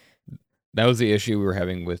 Yeah. That was the issue we were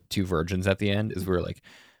having with Two Virgins at the end, is we were like,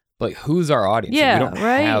 who's our audience? Yeah, we don't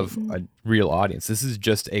right? have a real audience. This is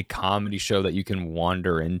just a comedy show that you can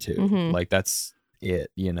wander into. Mhm. Like, that's it,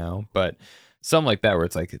 But something like that where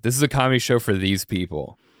it's like, this is a comedy show for these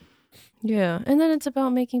people. Yeah, and then it's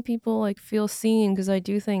about making people like feel seen, because I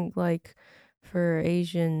do think like for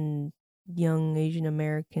young Asian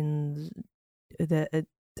Americans that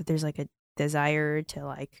there's like a desire to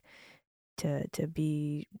like to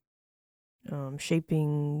be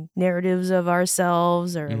shaping narratives of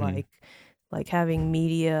ourselves, or Mhm. like having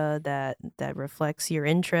media that reflects your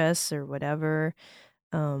interests or whatever.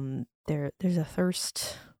 There's a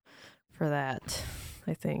thirst for that,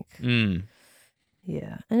 I think.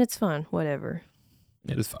 Yeah, and it's fun, whatever.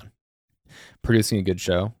 It is fun. Producing a good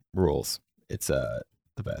show rules. It's the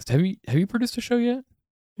best. Have you produced a show yet?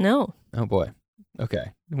 No. Oh boy.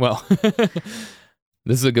 Okay. Well,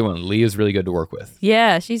 this is a good one. Lee is really good to work with.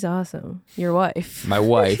 Yeah, she's awesome. Your wife. My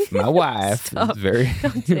wife is Stop. very,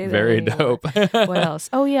 Don't say that very anymore. dope. What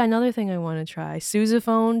else? Oh yeah, another thing I want to try: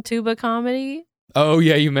 sousaphone tuba comedy. Oh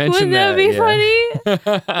yeah, you mentioned Wouldn't that be yeah. funny?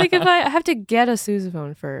 Like, if I have to get a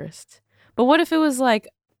sousaphone first. But what if it was like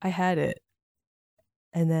I had it,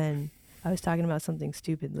 and then I was talking about something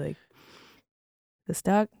stupid, like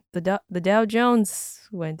the Dow Jones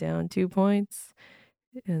went down 2 points,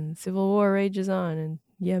 and civil war rages on in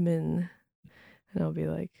Yemen, and I'll be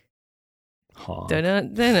like, Honk. I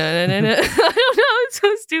don't know, it's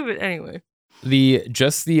so stupid. Anyway, the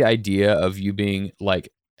idea of you being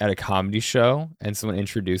like at a comedy show and someone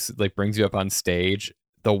introduces, like, brings you up on stage,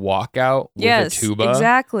 the walkout with a tuba,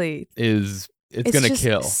 exactly, it's gonna just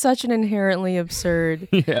kill. Such an inherently absurd.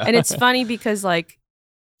 Yeah. And it's funny because like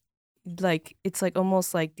it's like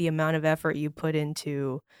almost like the amount of effort you put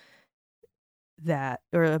into that,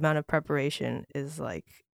 or amount of preparation, is like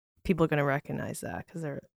people are going to recognize that, because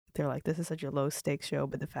they're like, this is such a low stakes show,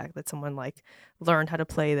 but the fact that someone like learned how to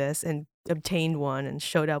play this and obtained one and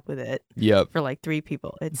showed up with it Yep. for like 3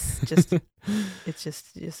 people, it's just it's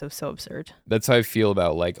just so absurd. That's how I feel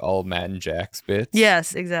about like all Matt and Jack's bits.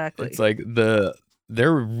 Yes, exactly. It's like they're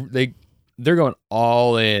going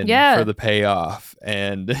all in for the payoff,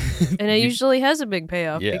 and it usually has a big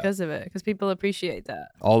payoff Yeah. because of it, because people appreciate that.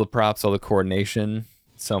 all the props, all the coordination,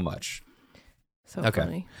 so much. So Okay.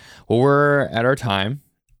 funny. Well, we're at our time.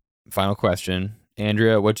 Final question,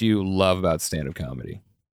 Andrea, what do you love about stand-up comedy?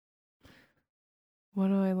 What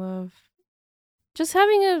do I love? Just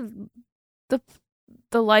having the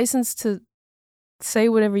license to say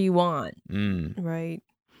whatever you want, right?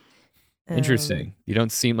 Interesting. You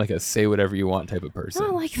don't seem like a say whatever you want type of person.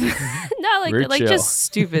 Not like that. Not like We're that. Like chill. just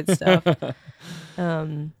stupid stuff.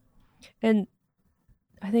 And I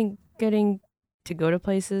think getting to go to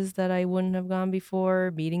places that I wouldn't have gone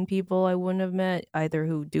before, meeting people I wouldn't have met, either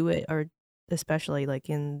who do it or especially like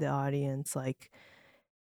in the audience, like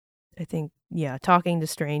I think, yeah, talking to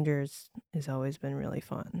strangers has always been really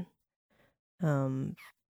fun.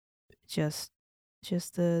 Just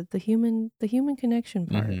the human connection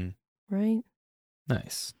part, Mhm. right?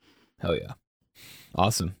 Nice. Hell yeah.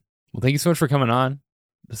 Awesome. Well, thank you so much for coming on.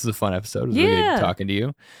 This is a fun episode. It was really Yeah. good talking to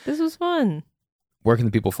you. This was fun. Where can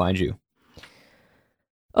the people find you?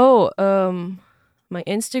 Oh, my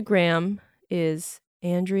Instagram is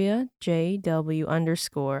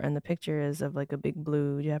AndreaJW_, and the picture is of like a big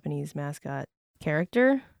blue Japanese mascot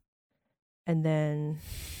character. And then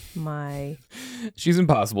She's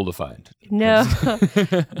impossible to find. no,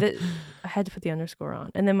 I had to put the underscore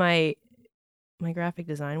on. And then my graphic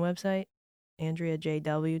design website,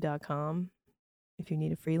 AndreaJW.com, if you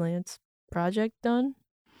need a freelance project done.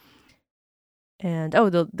 And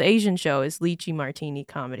the Asian show is Lychee Martini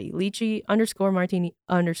Comedy.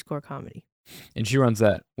 Lychee_Martini_comedy. And she runs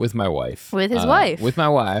that with my wife. With his wife. With my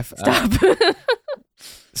wife. Stop.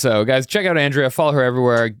 So, guys, check out Andrea. Follow her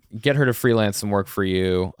everywhere. Get her to freelance some work for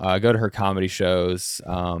you. Go to her comedy shows.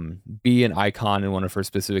 Be an icon in one of her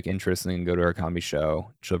specific interests, and then go to her comedy show.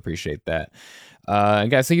 She'll appreciate that. And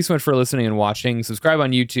guys, thank you so much for listening and watching. Subscribe on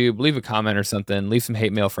YouTube. Leave a comment or something. Leave some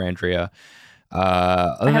hate mail for Andrea.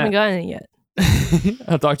 I haven't gotten it yet.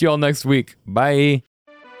 I'll talk to you all next week. Bye.